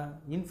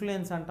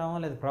ఇన్ఫ్లుయెన్స్ అంటామో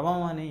లేదా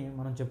ప్రభావం అని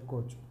మనం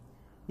చెప్పుకోవచ్చు.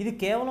 ఇది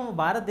కేవలం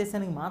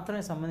భారతదేశానికి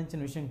మాత్రమే సంబంధించిన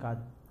విషయం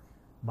కాదు.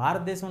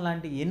 భారతదేశం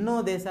లాంటి ఎన్నో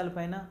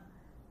దేశాలపైన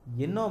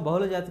ఎన్నో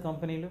బహుళజాతి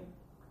కంపెనీలు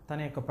తన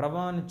యొక్క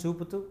ప్రభావాన్ని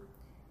చూపుతూ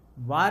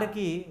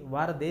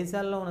వారి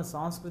దేశాల్లో ఉన్న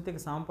సాంస్కృతిక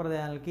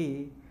సాంప్రదాయాలకి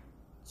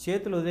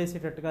చేతులు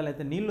వదిలేసేటట్టుగా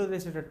లేదా నీళ్ళు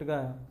వదిలేసేటట్టుగా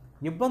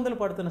ఇబ్బందులు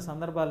పడుతున్న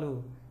సందర్భాలు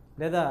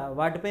లేదా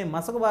వాటిపై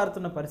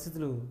మసకబారుతున్న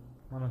పరిస్థితులు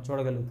మనం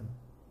చూడగలుగుతున్నాం.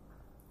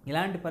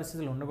 ఇలాంటి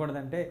పరిస్థితులు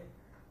ఉండకూడదంటే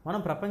మనం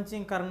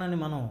ప్రపంచీకరణని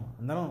మనం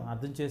అందరం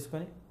అర్థం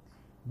చేసుకొని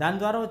దాని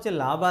ద్వారా వచ్చే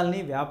లాభాలని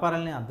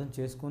వ్యాపారాలని అర్థం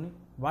చేసుకొని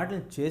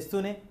వాటిని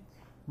చేస్తూనే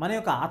మన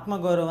యొక్క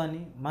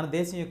ఆత్మగౌరవాన్ని, మన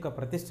దేశం యొక్క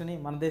ప్రతిష్టని,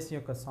 మన దేశం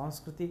యొక్క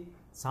సంస్కృతి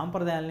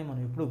సాంప్రదాయాలని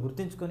మనం ఎప్పుడూ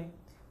గుర్తుంచుకొని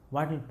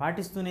వాటిని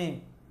పాటిస్తూనే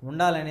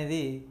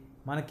ఉండాలనేది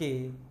మనకి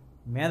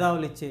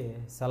మేధావులు ఇచ్చే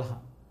సలహా.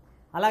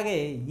 అలాగే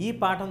ఈ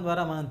పాఠం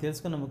ద్వారా మనం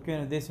తెలుసుకున్న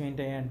ముఖ్యమైన ఉద్దేశం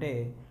ఏంటి అంటే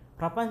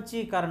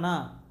ప్రపంచీకరణ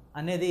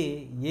అనేది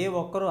ఏ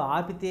ఒక్కరూ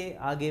ఆపితే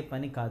ఆగే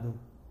పని కాదు.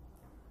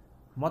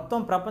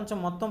 ప్రపంచం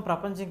మొత్తం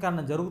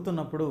ప్రపంచీకరణ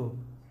జరుగుతున్నప్పుడు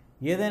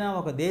ఏదైనా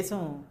ఒక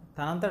దేశం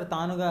తనంతట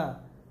తానుగా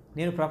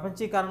నేను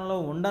ప్రపంచీకరణలో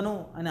ఉండను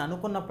అని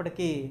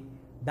అనుకున్నప్పటికీ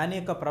దాని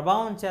యొక్క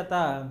ప్రభావం చేత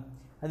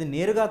అది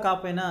నేరుగా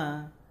కాకపోయినా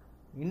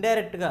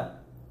ఇండైరెక్ట్గా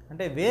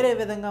అంటే వేరే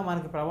విధంగా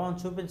మనకి ప్రభావం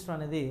చూపించడం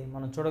అనేది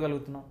మనం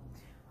చూడగలుగుతున్నాం.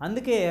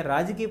 అందుకే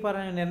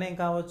రాజకీయపరమైన నిర్ణయం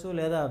కావచ్చు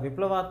లేదా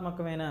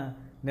విప్లవాత్మకమైన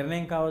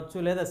నిర్ణయం కావచ్చు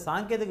లేదా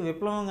సాంకేతిక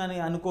విప్లవం కానీ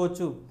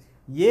అనుకోవచ్చు.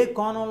 ఏ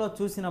కోణంలో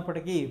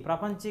చూసినప్పటికీ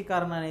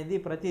ప్రపంచీకరణ అనేది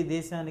ప్రతి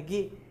దేశానికి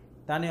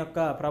దాని యొక్క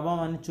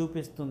ప్రభావాన్ని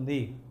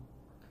చూపిస్తుంది.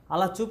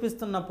 అలా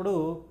చూపిస్తున్నప్పుడు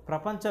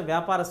ప్రపంచ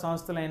వ్యాపార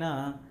సంస్థలైన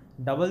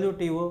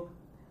WTO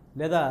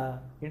లేదా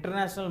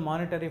ఇంటర్నేషనల్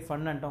మానిటరీ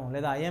ఫండ్ అంటాం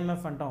లేదా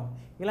IMF అంటాం,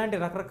 ఇలాంటి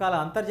రకరకాల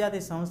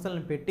అంతర్జాతీయ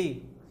సంస్థలను పెట్టి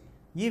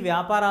ఈ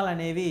వ్యాపారాలు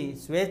అనేవి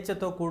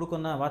స్వేచ్ఛతో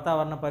కూడుకున్న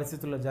వాతావరణ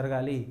పరిస్థితుల్లో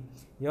జరగాలి,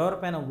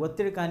 ఎవరిపైన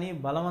ఒత్తిడి కానీ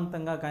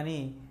బలవంతంగా కానీ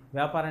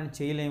వ్యాపారాన్ని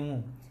చేయలేము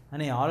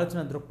అనే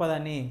ఆలోచన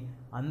దృక్పథాన్ని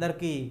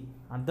అందరికీ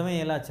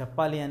అర్థమయ్యేలా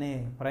చెప్పాలి అనే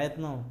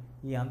ప్రయత్నం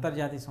ఈ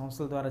అంతర్జాతీయ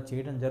సంస్థల ద్వారా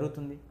చేయడం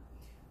జరుగుతుంది.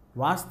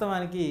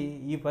 వాస్తవానికి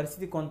ఈ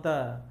పరిస్థితి కొంత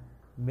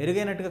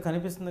మెరుగైనట్టుగా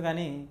కనిపిస్తుంది.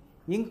 కానీ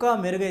ఇంకా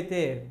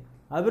మెరుగైతే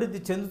అభివృద్ధి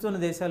చెందుతున్న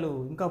దేశాలు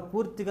ఇంకా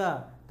పూర్తిగా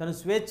తన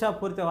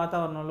స్వేచ్ఛాపూరిత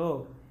వాతావరణంలో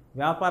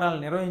వ్యాపారాలు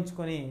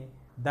నిర్వహించుకొని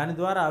దాని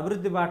ద్వారా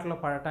అభివృద్ధి బాటలో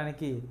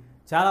పడటానికి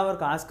చాలా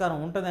వరకు ఆస్కారం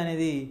ఉంటుంది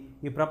అనేది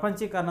ఈ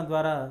ప్రపంచీకరణ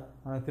ద్వారా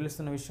మనకు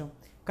తెలుస్తున్న విషయం.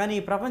 కానీ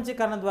ఈ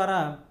ప్రపంచీకరణ ద్వారా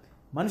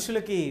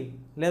మనుషులకి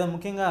లేదా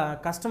ముఖ్యంగా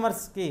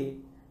కస్టమర్స్కి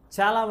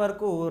చాలా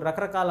వరకు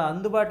రకరకాల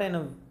అందుబాటైన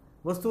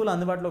వస్తువులు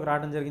అందుబాటులోకి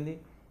రావడం జరిగింది.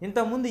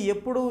 ఇంతకుముందు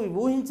ఎప్పుడూ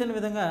ఊహించని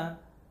విధంగా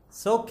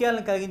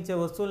సౌఖ్యాలను కలిగించే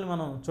వస్తువుల్ని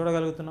మనం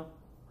చూడగలుగుతున్నాం.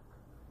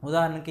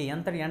 ఉదాహరణకి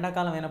ఎంతటి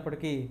ఎండాకాలం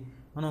అయినప్పటికీ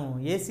మనం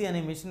AC అనే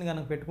మిషన్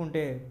కనుక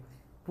పెట్టుకుంటే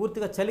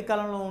పూర్తిగా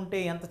చలికాలంలో ఉంటే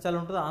ఎంత చలి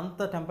ఉంటుందో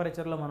అంత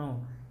టెంపరేచర్లో మనం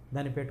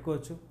దాన్ని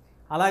పెట్టుకోవచ్చు.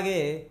 అలాగే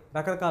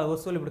రకరకాల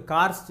వస్తువులు, ఇప్పుడు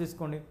కార్స్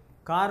తీసుకోండి,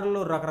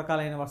 కారులో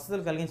రకరకాలైన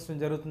వసతులు కలిగించడం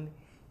జరుగుతుంది.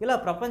 ఇలా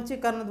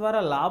ప్రపంచీకరణ ద్వారా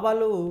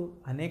లాభాలు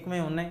అనేకమే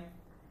ఉన్నాయి.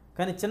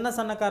 కానీ చిన్న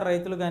సన్నకారు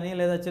రైతులు కానీ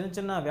లేదా చిన్న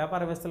చిన్న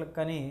వ్యాపారవేత్తలకు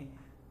కానీ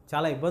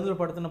చాలా ఇబ్బందులు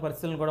పడుతున్న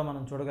పరిస్థితులను కూడా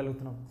మనం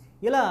చూడగలుగుతున్నాం.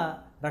 ఇలా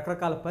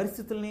రకరకాల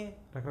పరిస్థితుల్ని,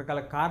 రకరకాల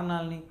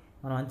కారణాలని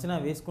మనం అంచనా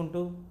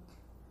వేసుకుంటూ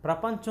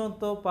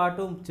ప్రపంచంతో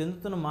పాటు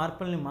చెందుతున్న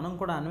మార్పుల్ని మనం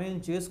కూడా అన్వయం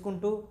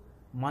చేసుకుంటూ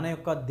మన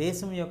యొక్క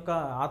దేశం యొక్క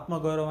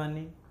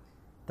ఆత్మగౌరవాన్ని,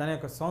 తన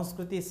యొక్క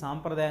సంస్కృతి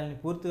సాంప్రదాయాలని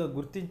పూర్తిగా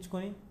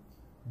గుర్తించుకొని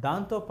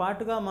దాంతో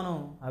పాటుగా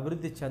మనం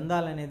అభివృద్ధి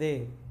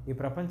చెందాలనేదే ఈ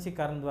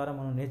ప్రపంచీకరణ ద్వారా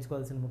మనం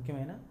నేర్చుకోవాల్సిన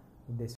ముఖ్యమైన ఉద్దేశం.